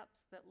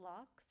caps that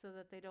lock so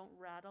that they don't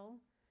rattle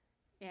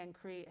and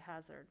create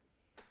hazard.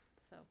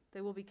 So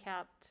they will be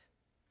capped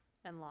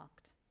and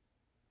locked.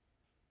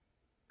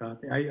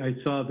 I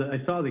saw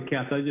the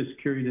caps. I was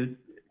just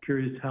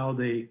curious how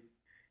they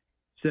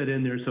set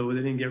in there so they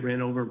didn't get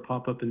ran over and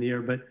pop up in the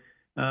air. But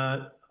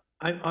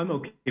I'm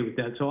okay with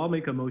that. So I'll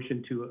make a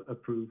motion to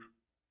approve.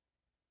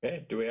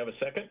 Okay, do we have a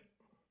second?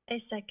 I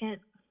second.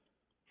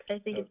 I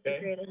think it's a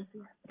great idea.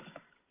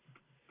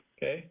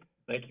 Okay,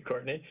 thank you,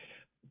 Courtney.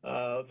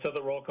 Let's have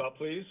the roll call,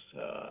 please.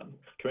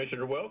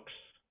 Commissioner Wilkes?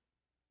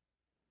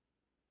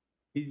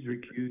 He's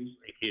recused.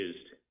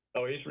 Recused.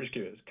 Oh, he's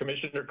recused.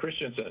 Commissioner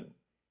Christensen?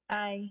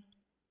 Aye.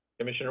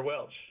 Commissioner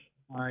Welch?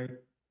 Aye.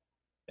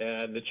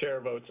 And the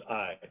chair votes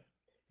aye.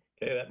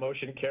 Okay, that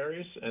motion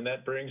carries, and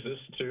that brings us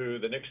to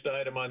the next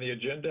item on the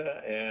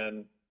agenda.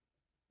 And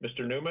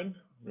Mr. Newman,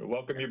 we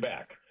welcome you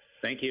back.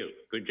 Thank you.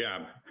 Good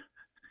job.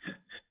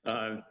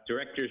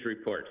 Director's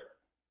report.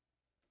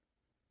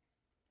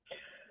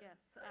 Yes,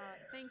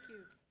 thank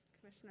you,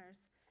 commissioners.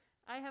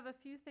 I have a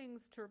few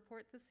things to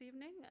report this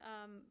evening.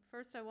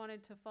 First, I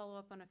wanted to follow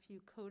up on a few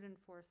code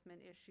enforcement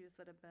issues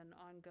that have been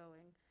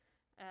ongoing.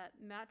 At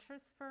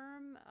Mattress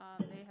Firm,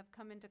 they have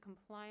come into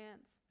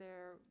compliance.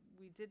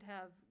 We did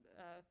have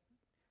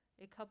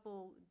a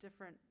couple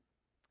different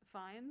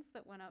fines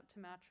that went out to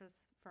Mattress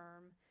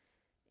Firm,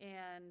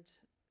 and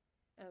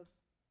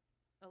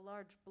a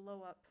large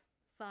blow-up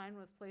sign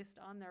was placed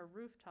on their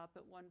rooftop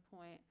at one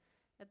point.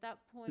 At that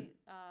point,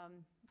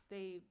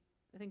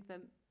 I think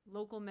the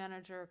local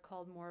manager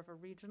called more of a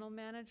regional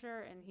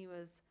manager, and he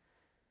was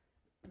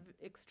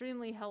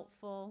extremely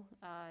helpful.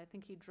 I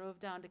think he drove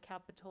down to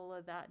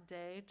Capitola that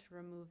day to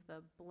remove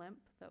the blimp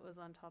that was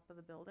on top of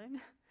the building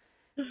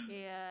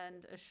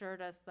and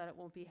assured us that it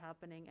won't be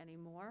happening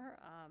anymore.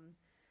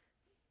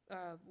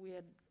 We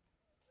had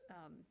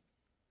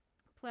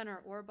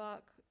Planner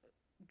Orbach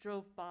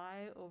drove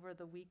by over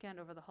the weekend,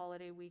 over the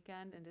holiday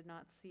weekend, and did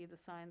not see the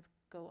signs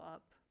go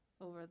up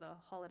over the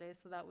holiday,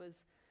 so that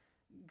was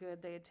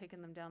good. They had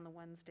taken them down the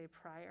Wednesday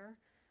prior.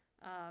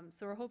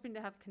 So we're hoping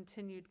to have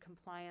continued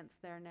compliance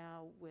there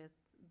now with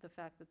the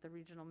fact that the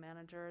regional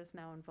manager is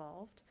now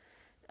involved.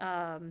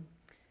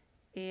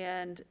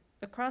 And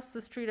across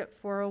the street at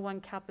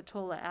 401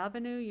 Capitola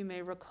Avenue, you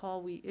may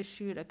recall we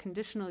issued a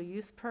conditional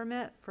use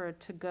permit for a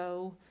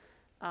to-go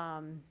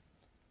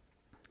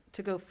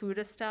food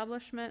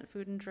establishment,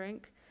 food and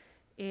drink.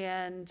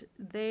 And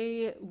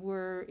they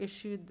were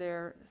issued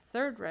their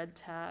third red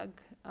tag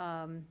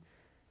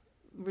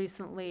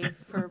recently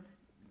for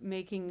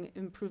making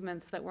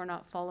improvements that were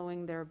not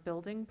following their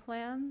building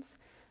plans.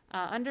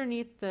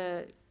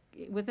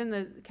 Within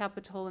the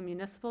Capitola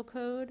Municipal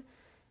Code,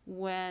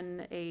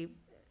 when a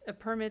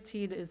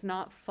permittee is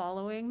not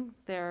following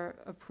their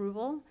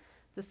approval,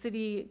 the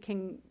city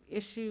can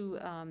issue,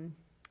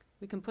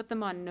 we can put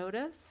them on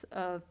notice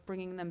of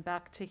bringing them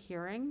back to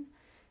hearing.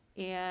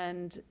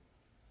 And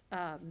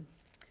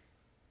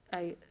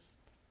I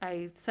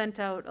sent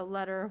out a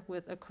letter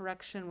with a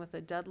correction with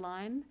a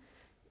deadline.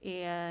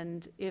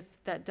 And if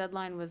they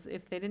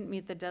didn't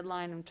meet the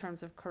deadline in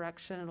terms of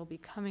correction, it'll be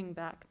coming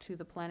back to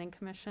the Planning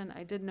Commission.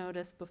 I did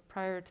notice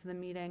prior to the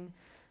meeting,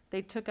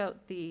 they took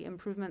out the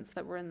improvements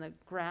that were in the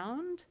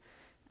ground,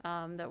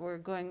 that were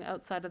going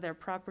outside of their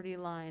property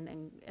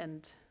line,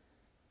 and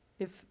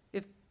if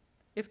it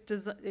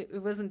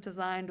wasn't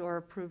designed or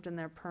approved in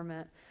their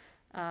permit.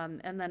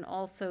 And then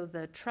also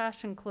the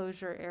trash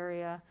enclosure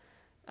area,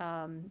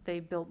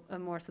 they built a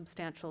more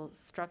substantial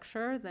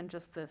structure than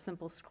just the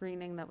simple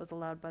screening that was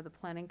allowed by the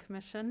Planning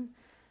Commission.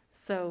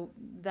 So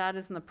that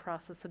is in the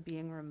process of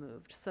being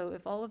removed. So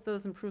if all of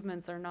those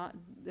improvements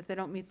if they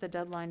don't meet the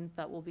deadline,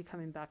 that will be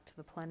coming back to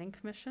the Planning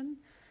Commission.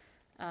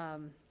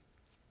 But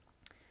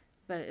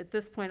at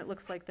this point, it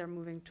looks like they're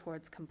moving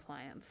towards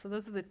compliance. So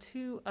those are the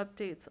two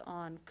updates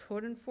on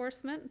code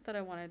enforcement that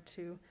I wanted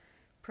to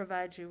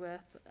provide you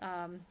with.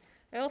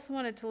 I also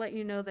wanted to let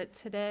you know that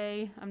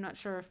today, I'm not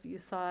sure if you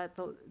saw it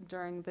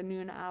during the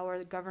noon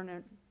hour,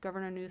 Governor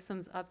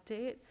Newsom's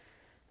update,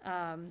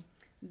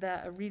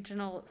 that a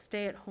regional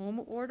stay-at-home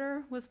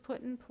order was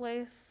put in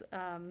place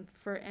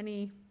for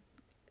any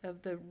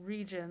of the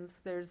regions.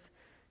 There's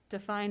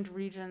defined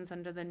regions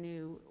under the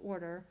new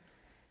order.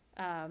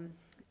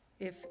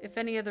 If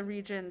any of the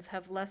regions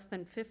have less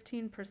than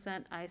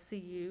 15%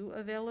 ICU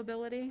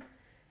availability,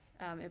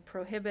 it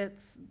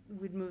prohibits,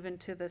 we'd move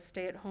into the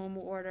stay-at-home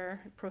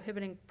order,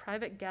 prohibiting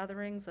private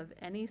gatherings of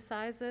any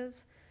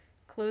sizes,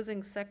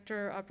 closing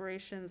sector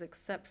operations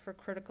except for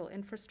critical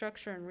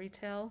infrastructure and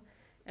retail,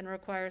 and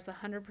requires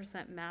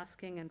 100%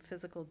 masking and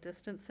physical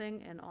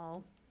distancing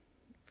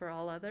for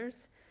all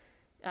others.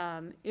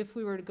 If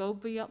we were to go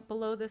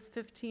below this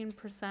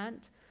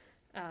 15%,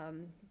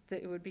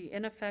 it would be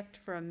in effect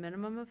for a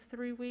minimum of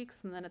 3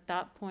 weeks, and then at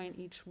that point,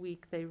 each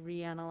week they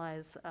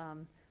reanalyze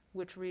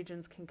which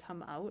regions can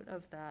come out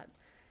of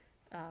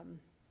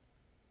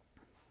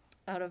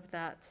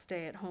that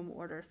stay-at-home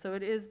order. So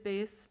it is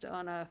based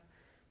on a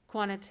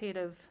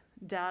quantitative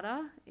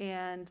data,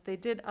 and they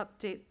did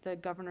update the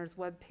governor's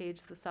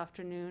webpage this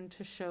afternoon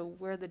to show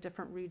where the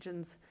different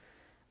regions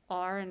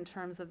are in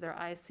terms of their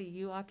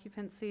ICU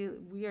occupancy.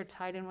 We are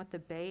tied in with the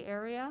Bay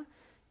Area,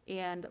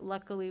 And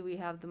luckily, we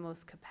have the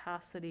most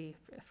capacity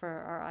for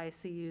our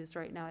ICUs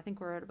right now. I think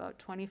we're at about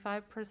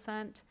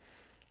 25%,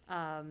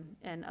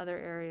 and other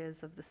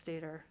areas of the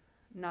state are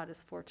not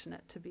as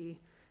fortunate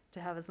to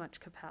have as much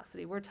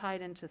capacity. We're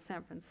tied into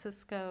San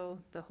Francisco,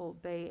 the whole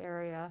Bay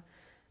Area,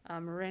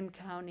 Marin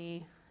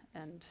County,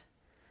 and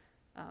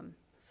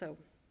so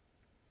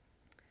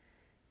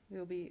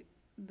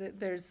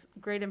there's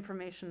great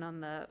information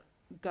on the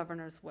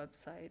governor's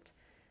website.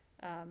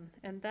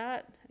 And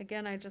that,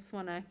 again, I just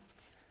want to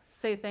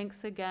say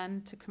thanks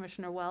again to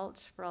Commissioner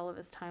Welch for all of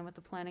his time with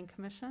the Planning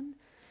Commission.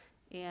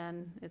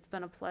 And it's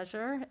been a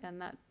pleasure, and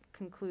that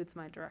concludes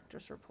my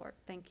director's report.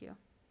 Thank you.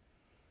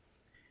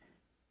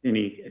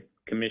 Any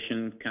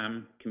commission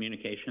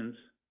communications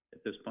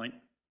at this point?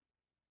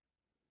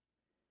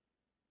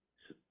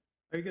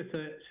 I guess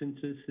since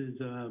this is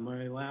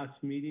my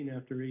last meeting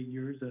after 8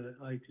 years,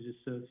 I'd like to just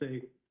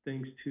say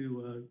thanks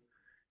to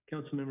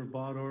Councilmember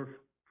Bodorf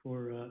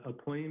for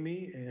appointing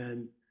me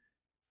and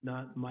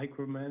not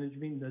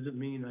micromanaging. Doesn't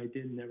mean I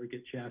didn't ever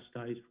get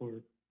chastised for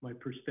my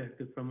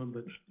perspective from him,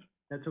 but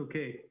that's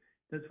okay.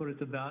 That's what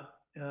it's about.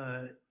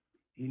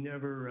 He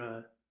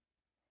never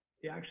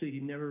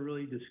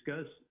really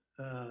discussed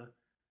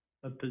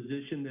a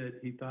position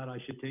that he thought I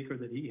should take or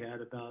that he had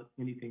about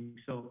anything.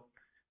 So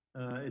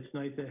it's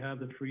nice to have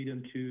the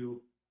freedom to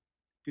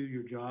do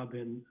your job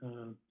and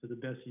to the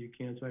best you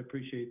can. So I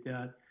appreciate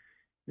that.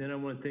 Then I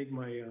want to thank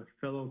my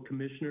fellow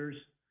commissioners.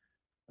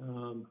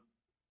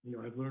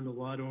 I've learned a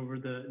lot over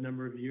the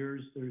number of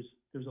years.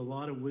 There's a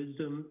lot of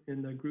wisdom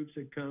in the groups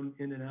that come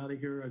in and out of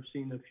here. I've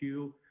seen a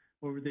few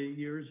over the 8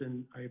 years,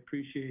 and I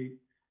appreciate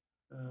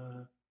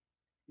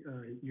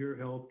your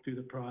help through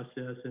the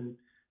process. And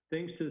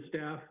thanks to the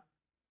staff,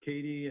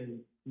 Katie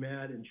and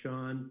Matt and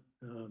Sean.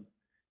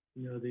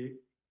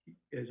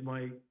 As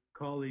my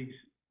colleagues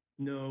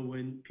know,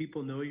 when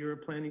people know you're a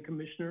planning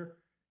commissioner,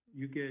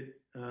 you get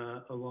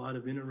a lot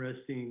of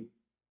interesting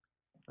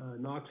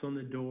knocks on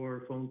the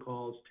door, phone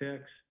calls,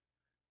 texts,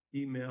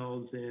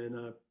 emails,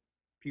 and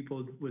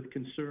people with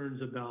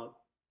concerns about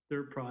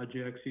their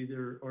projects,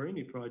 or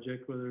any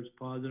project, whether it's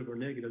positive or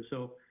negative.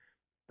 So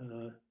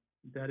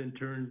that in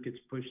turn gets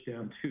pushed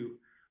down to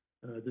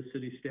the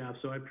city staff.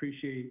 So I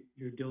appreciate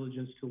your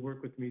diligence to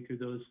work with me through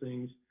those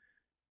things.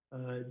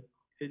 As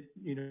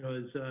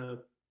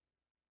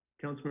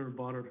Councilmember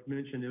Bodorf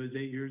mentioned, it was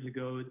 8 years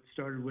ago. It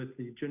started with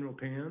the general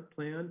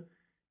plan,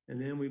 and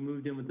then we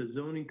moved in with the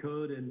zoning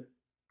code, and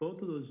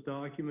both of those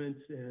documents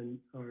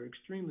are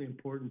extremely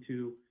important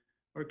to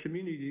our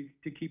community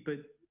to keep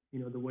it,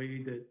 the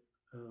way that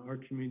our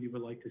community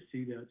would like to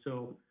see that.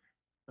 So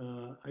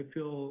I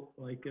feel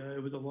like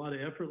it was a lot of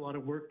effort, a lot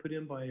of work put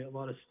in by a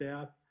lot of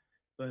staff,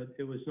 but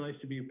it was nice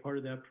to be a part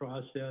of that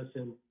process.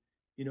 And,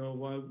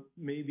 while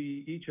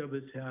maybe each of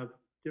us have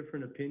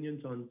different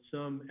opinions on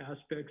some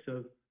aspects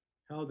of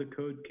how the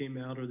code came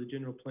out or the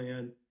general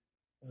plan,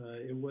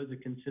 it was a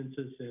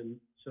consensus. And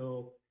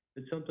so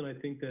it's something I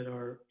think that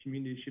our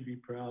community should be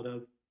proud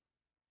of.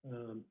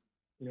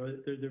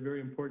 They're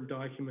very important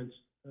documents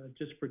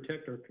just to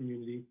protect our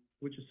community,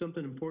 which is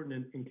something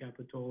important in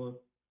Capitola.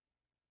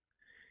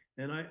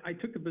 And I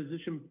took the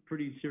position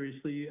pretty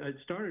seriously. It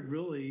started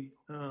really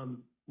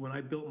when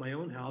I built my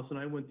own house, and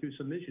I went through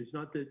some issues.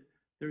 Not that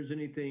there's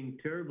anything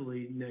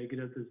terribly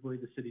negative as the way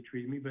the city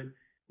treated me, but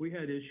we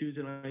had issues,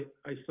 and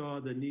I saw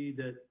the need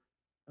that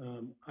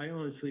I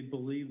honestly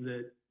believe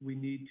that we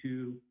need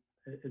to,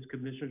 as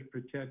commissioners,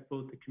 protect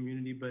both the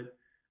community, but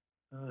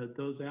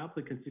those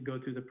applicants that go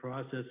through the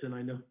process. And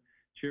I know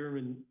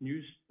Chairman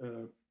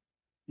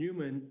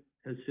Newman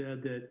has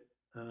said that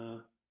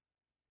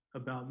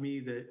about me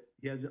that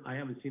I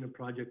haven't seen a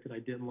project that I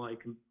didn't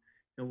like.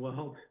 And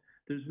well,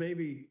 there's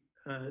maybe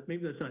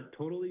that's not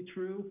totally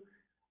true.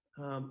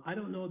 I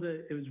don't know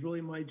that it was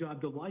really my job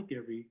to like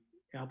every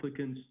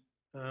applicant's,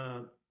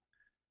 that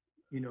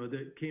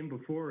came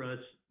before us,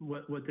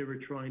 what they were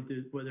trying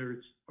to, whether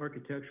it's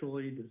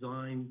architecturally,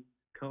 design,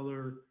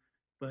 color,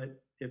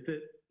 but if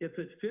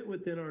it fit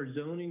within our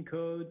zoning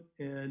code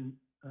and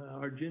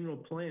our general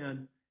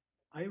plan,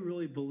 I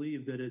really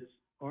believe that it's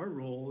our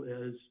role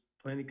as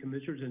planning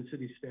commissioners and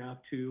city staff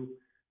to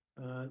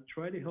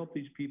try to help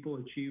these people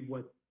achieve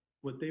what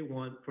they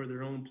want for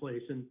their own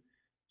place. And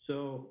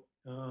so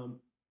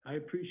I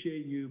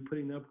appreciate you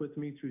putting up with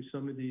me through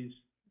some of these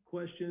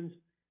questions.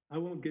 I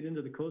won't get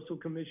into the Coastal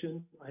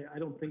Commission. I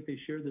don't think they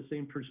share the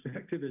same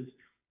perspective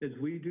as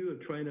we do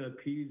of trying to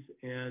appease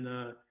and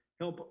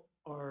help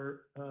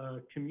our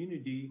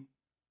community,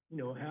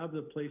 have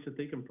the place that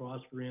they can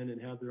prosper in and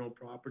have their own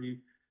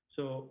property.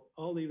 So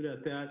I'll leave it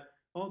at that.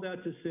 All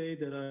that to say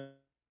that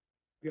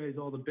you guys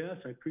all the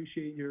best. I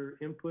appreciate your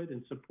input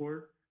and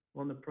support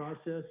on the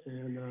process,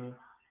 and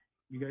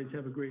you guys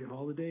have a great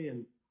holiday,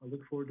 and I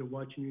look forward to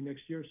watching you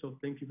next year. So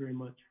thank you very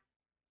much.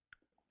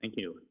 Thank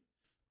you.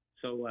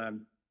 So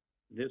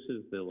this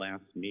is the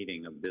last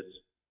meeting of this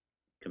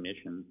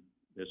commission,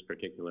 this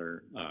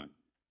particular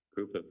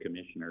group of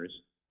commissioners.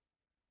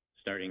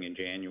 Starting in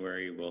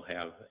January, we'll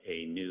have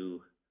a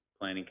new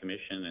planning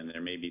commission, and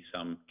there may be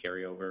some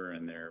carryover,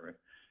 and there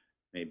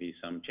maybe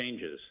some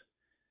changes.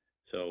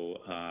 So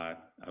I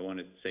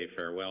wanted to say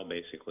farewell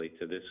basically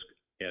to this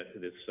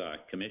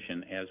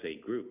commission as a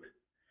group.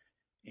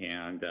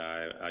 And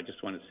I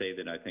just want to say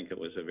that I think it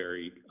was a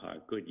very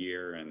good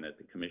year, and that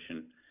the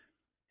commission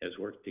has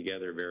worked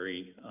together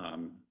very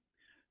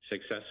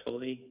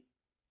successfully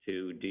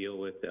to deal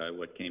with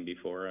what came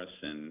before us,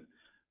 and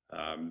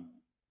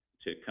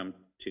to come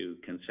to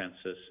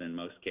consensus in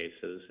most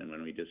cases. And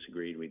when we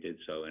disagreed, we did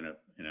so in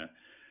a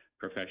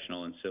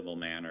professional and civil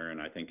manner.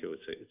 And I think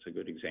it's a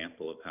good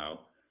example of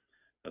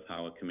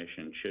how a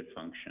commission should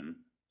function.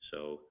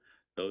 So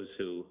those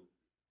who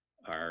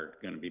are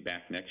going to be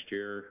back next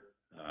year,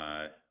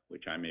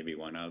 which I may be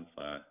one of,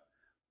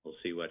 we'll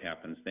see what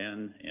happens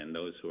then. And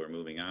those who are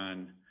moving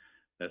on,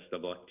 best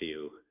of luck to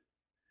you.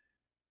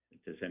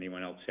 Does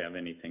anyone else have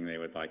anything they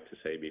would like to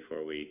say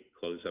before we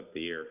close up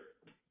the year?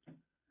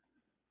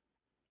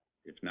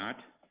 If not,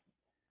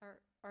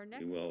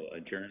 we will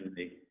adjourn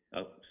the,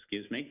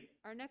 excuse me?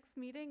 Our next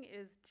meeting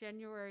is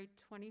January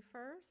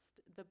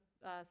 21st. The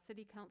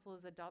City Council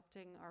is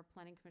adopting our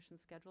Planning Commission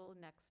schedule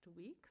next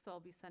week, so I'll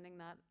be sending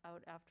that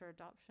out after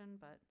adoption.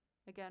 But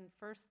again,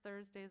 first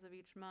Thursdays of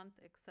each month,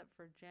 except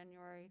for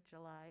January,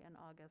 July, and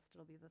August,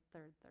 it'll be the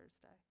third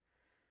Thursday.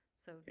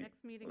 So Okay.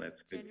 Next meeting Well, is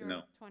that's good to January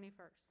know.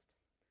 21st.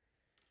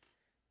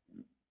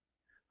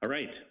 All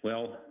right,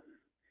 well,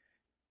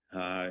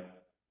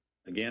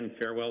 again,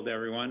 farewell to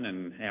everyone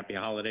and happy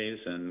holidays,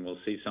 and we'll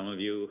see some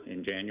of you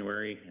in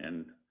January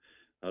and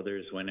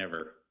others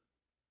whenever.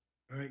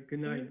 All right, good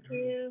night. Thank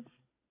you.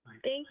 Bye.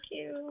 Thank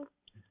you.